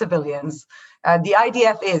within civilians. The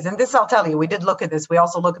IDF is, and this I'll tell you, we did look at this. We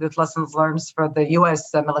also looked at lessons learned for the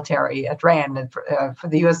U.S. military at RAND and for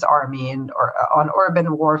the U.S. Army on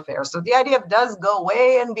urban warfare. So the IDF does go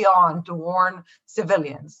way and beyond to warn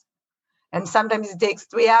civilians. And sometimes it takes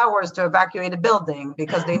 3 hours to evacuate a building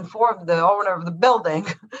because they informed the owner of the building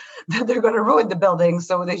that they're going to ruin the building,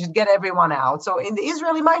 so they should get everyone out. So in the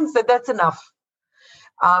Israeli mindset, that's enough.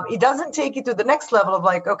 It doesn't take it to the next level of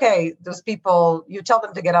like, okay, those people, you tell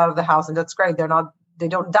them to get out of the house, and that's great. They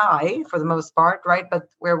don't die for the most part, right? But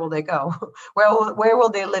where will they go? where will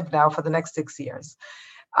they live now for the next 6 years?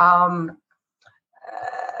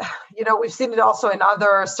 We've seen it also in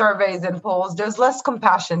other surveys and polls. There's less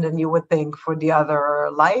compassion than you would think for the other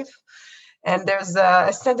life. And there's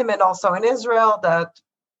a sentiment also in Israel that,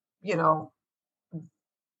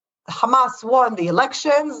 Hamas won the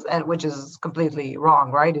elections, and which is completely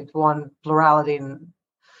wrong, right? It won plurality in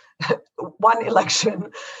one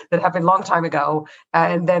election that happened a long time ago,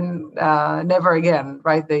 and then never again,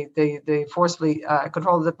 right? They forcefully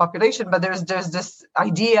controlled the population. But there's this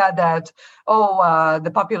idea that,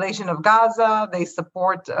 the population of Gaza, they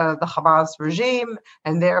support the Hamas regime,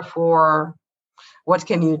 and therefore, what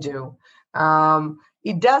can you do?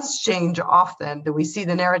 It does change often. That we see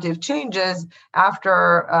the narrative changes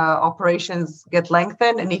after operations get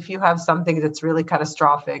lengthened, and if you have something that's really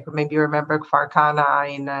catastrophic, maybe you remember Kfar Kana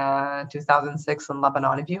in 2006 in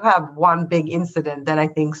Lebanon. If you have one big incident, then I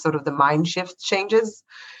think sort of the mind shift changes.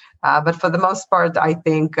 But for the most part, I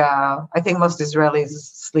think most Israelis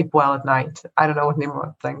sleep well at night. I don't know what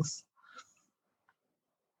Nimrod thinks.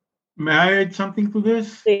 May I add something to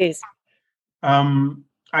this? Please.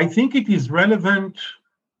 I think it is relevant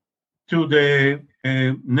to the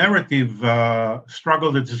narrative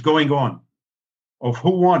struggle that is going on of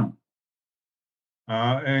who won.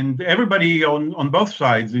 And everybody on both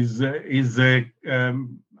sides is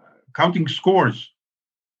counting scores.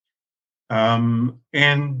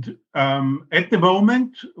 And at the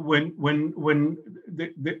moment, when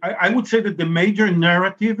I would say that the major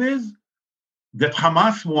narrative is that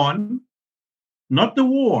Hamas won, not the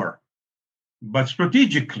war, but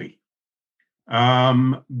strategically,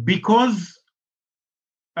 because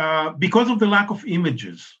of the lack of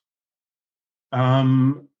images.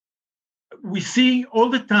 We see all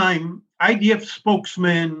the time IDF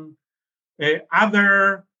spokesmen,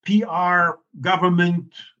 other PR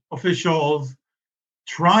government officials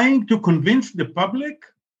trying to convince the public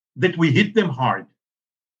that we hit them hard.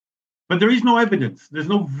 But there is no evidence. There's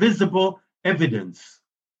no visible evidence.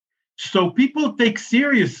 So people take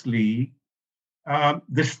seriously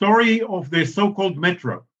the story of the so-called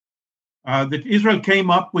metro, that Israel came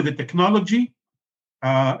up with a technology,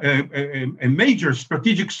 a major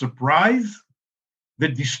strategic surprise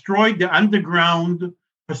that destroyed the underground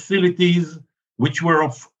facilities, which were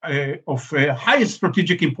of highest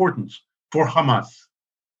strategic importance for Hamas.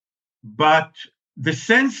 But the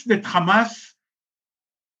sense that Hamas,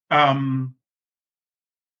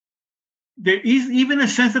 there is even a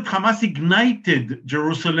sense that Hamas ignited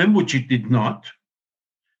Jerusalem, which it did not.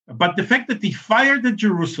 But the fact that he fired at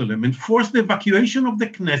Jerusalem and forced the evacuation of the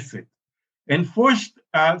Knesset and forced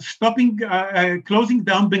closing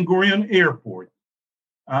down Ben Gurion Airport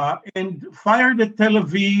and fired at Tel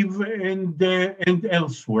Aviv and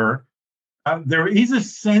elsewhere, there is a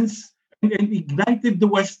sense, and ignited the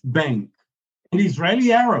West Bank and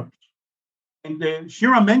Israeli Arabs. And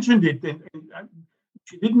Shira mentioned it, and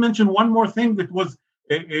she did mention one more thing that was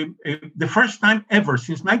the first time ever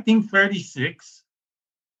since 1936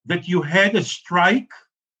 that you had a strike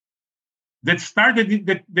that started,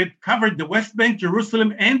 that covered the West Bank,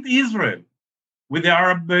 Jerusalem, and Israel, with the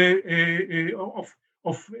Arab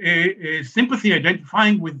sympathy,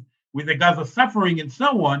 identifying with the Gaza suffering and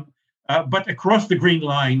so on, but across the Green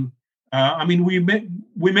Line.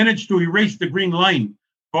 We managed to erase the Green Line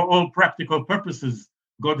for all practical purposes,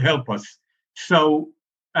 God help us. So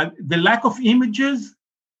the lack of images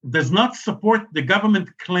does not support the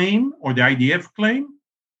government claim or the IDF claim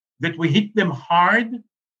that we hit them hard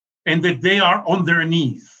and that they are on their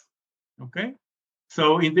knees. Okay,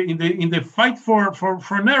 so in the fight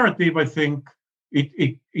for narrative, I think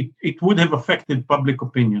it would have affected public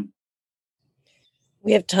opinion.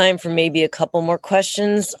 We have time for maybe a couple more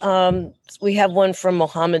questions. We have one from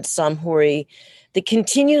Mohammed Samhouri. The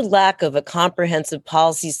continued lack of a comprehensive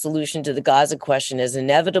policy solution to the Gaza question has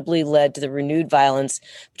inevitably led to the renewed violence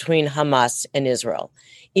between Hamas and Israel.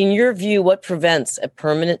 In your view, what prevents a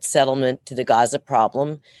permanent settlement to the Gaza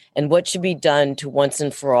problem, and what should be done to once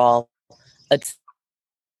and for all?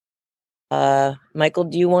 Michael,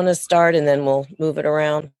 do you want to start, and then we'll move it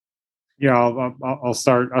around? Yeah, I'll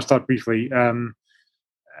start. I'll start briefly. A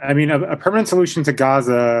permanent solution to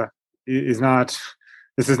Gaza is not.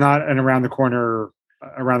 This is not an around the corner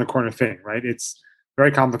thing, right? It's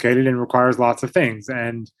very complicated and requires lots of things.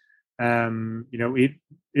 And it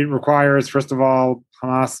requires, first of all,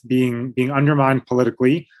 Hamas being undermined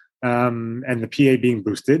politically, and the PA being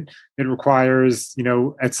boosted. It requires,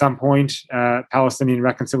 at some point, Palestinian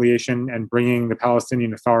reconciliation and bringing the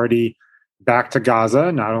Palestinian Authority back to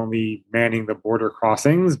Gaza, not only manning the border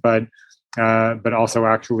crossings, but also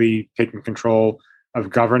actually taking control of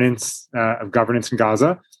governance in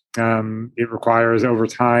Gaza. It requires over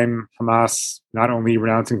time Hamas not only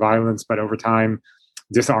renouncing violence, but over time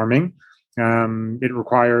disarming. It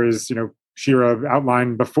requires, Shira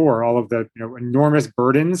outlined before all of the enormous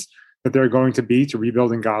burdens that there are going to be to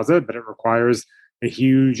rebuilding Gaza, but it requires a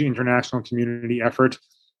huge international community effort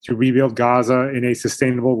to rebuild Gaza in a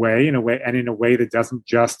sustainable way, in a way that doesn't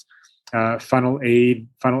just funnel aid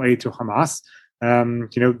to Hamas.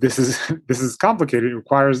 This is complicated. It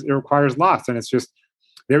requires lots, and it's just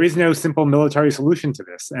there is no simple military solution to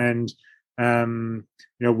this. And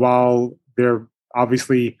while there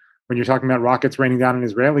obviously, when you're talking about rockets raining down on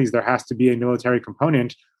Israelis, there has to be a military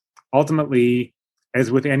component. Ultimately,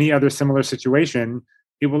 as with any other similar situation,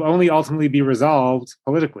 it will only ultimately be resolved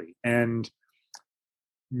politically. And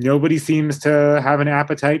nobody seems to have an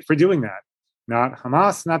appetite for doing that. Not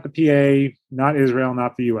Hamas, not the PA, not Israel,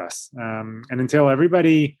 not the US. And until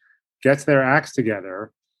everybody gets their acts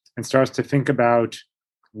together and starts to think about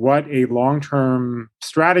what a long-term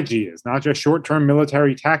strategy is, not just short-term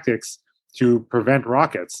military tactics to prevent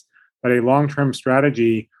rockets, but a long-term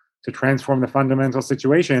strategy to transform the fundamental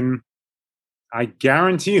situation, I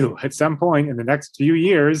guarantee you at some point in the next few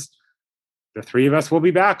years, the three of us will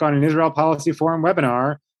be back on an Israel Policy Forum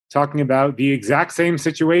webinar talking about the exact same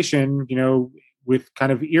situation, with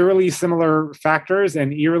kind of eerily similar factors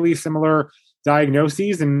and eerily similar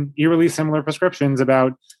diagnoses and eerily similar prescriptions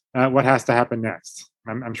about what has to happen next.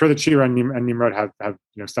 I'm sure that Shira and Nimrod have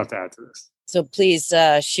stuff to add to this. So please,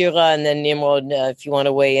 Shira and then Nimrod, if you want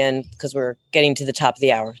to weigh in, because we're getting to the top of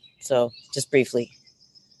the hour. So just briefly.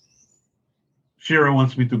 Shira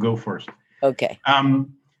wants me to go first. Okay.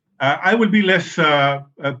 I will be less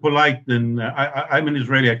polite than I'm an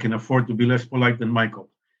Israeli. I can afford to be less polite than Michael.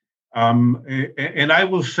 And I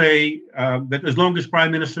will say that as long as Prime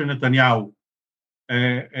Minister Netanyahu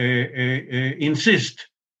insists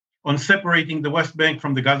on separating the West Bank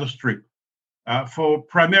from the Gaza Strip for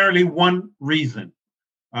primarily one reason,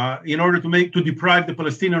 in order to deprive the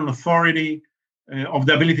Palestinian Authority of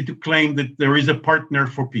the ability to claim that there is a partner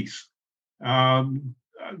for peace. The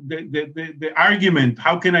argument,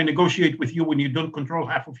 how can I negotiate with you when you don't control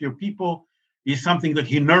half of your people, is something that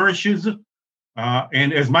he nourishes.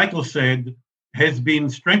 And as Michael said, has been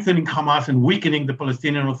strengthening Hamas and weakening the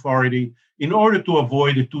Palestinian Authority in order to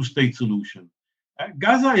avoid a two-state solution.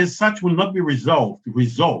 Gaza as such will not be resolved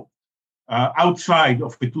outside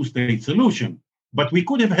of the two-state solution. But we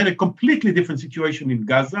could have had a completely different situation in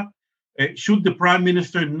Gaza should the Prime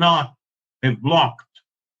Minister not have blocked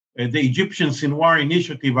the Egyptian Sinwar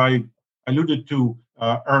initiative I alluded to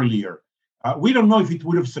earlier. We don't know if it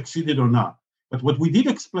would have succeeded or not. But what we did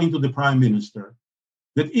explain to the Prime Minister,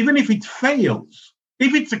 that even if it fails,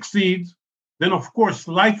 if it succeeds, then of course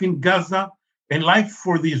life in Gaza and life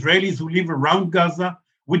for the Israelis who live around Gaza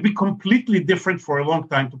would be completely different for a long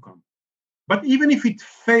time to come. But even if it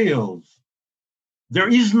fails, there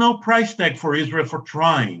is no price tag for Israel for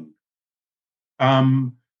trying.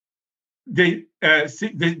 The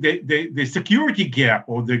security gap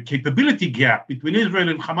or the capability gap between Israel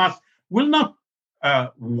and Hamas will not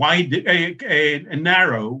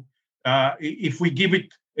narrow if we give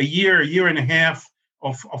it a year and a half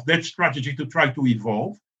of that strategy to try to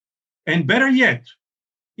evolve. And better yet,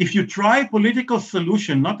 if you try a political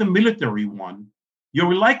solution, not a military one,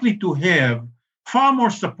 you're likely to have far more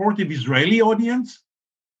supportive Israeli audience,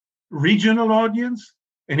 regional audience,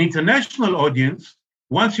 and international audience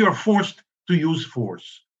once you're forced to use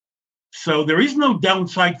force. So there is no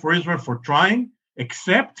downside for Israel for trying,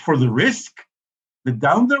 except for the risk that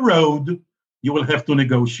down the road, you will have to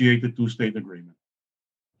negotiate a two-state agreement.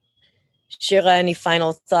 Shira, any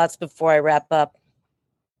final thoughts before I wrap up?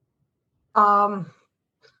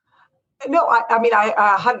 No, I mean,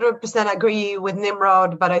 I 100% agree with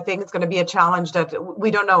Nimrod, but I think it's going to be a challenge that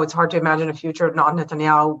we don't know. It's hard to imagine a future of not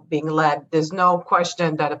Netanyahu being led. There's no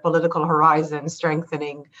question that a political horizon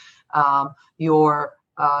strengthening your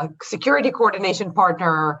security coordination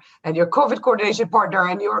partner and your COVID coordination partner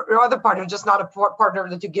and your other partner, just not a partner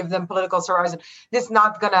that you give them political horizon.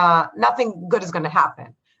 Nothing good is going to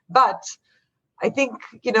happen. But I think,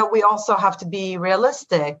 we also have to be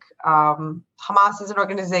realistic. Hamas is an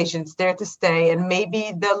organization, it's there to stay. And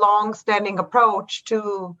maybe the long-standing approach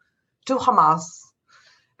to Hamas,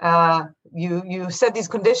 you set these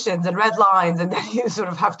conditions and red lines, and then you sort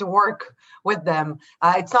of have to work with them.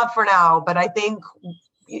 It's not for now, but I think,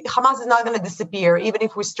 Hamas is not going to disappear, even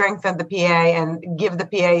if we strengthen the PA and give the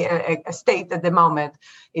PA a state at the moment.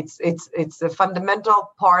 It's a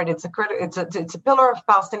fundamental part. It's a pillar of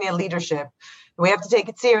Palestinian leadership. We have to take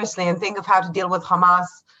it seriously and think of how to deal with Hamas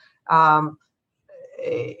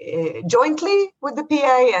jointly with the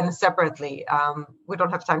PA and separately. We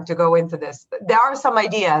don't have time to go into this. There are some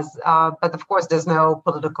ideas, but of course, there's no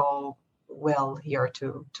political will here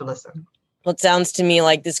to listen. Well, it sounds to me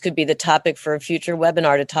like this could be the topic for a future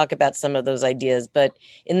webinar to talk about some of those ideas. But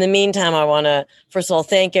in the meantime, I want to, first of all,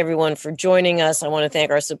 thank everyone for joining us. I want to thank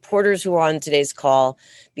our supporters who are on today's call,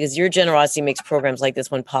 because your generosity makes programs like this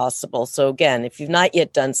one possible. So again, if you've not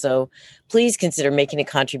yet done so, please consider making a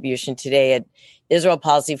contribution today at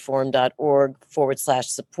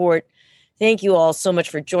israelpolicyforum.org/support. Thank you all so much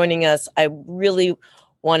for joining us. I really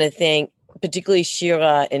want to thank particularly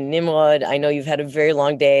Shira and Nimrod. I know you've had a very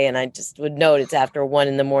long day, and I just would note it's after 1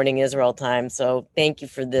 a.m. Israel time. So thank you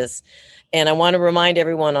for this. And I want to remind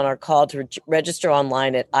everyone on our call to register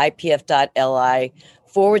online at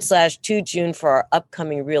ipf.li/2June for our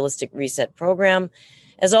upcoming Realistic Reset program.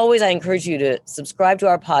 As always, I encourage you to subscribe to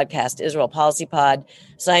our podcast, Israel Policy Pod.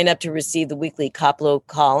 Sign up to receive the weekly Koplo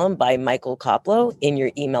column by Michael Koplo in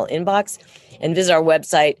your email inbox, and visit our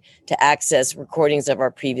website to access recordings of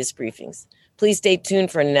our previous briefings. Please stay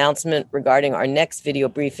tuned for an announcement regarding our next video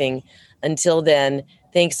briefing. Until then,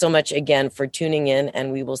 thanks so much again for tuning in,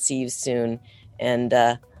 and we will see you soon. And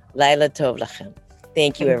Laila Tov Lachem.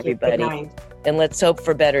 Thank you, everybody. And let's hope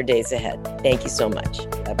for better days ahead. Thank you so much.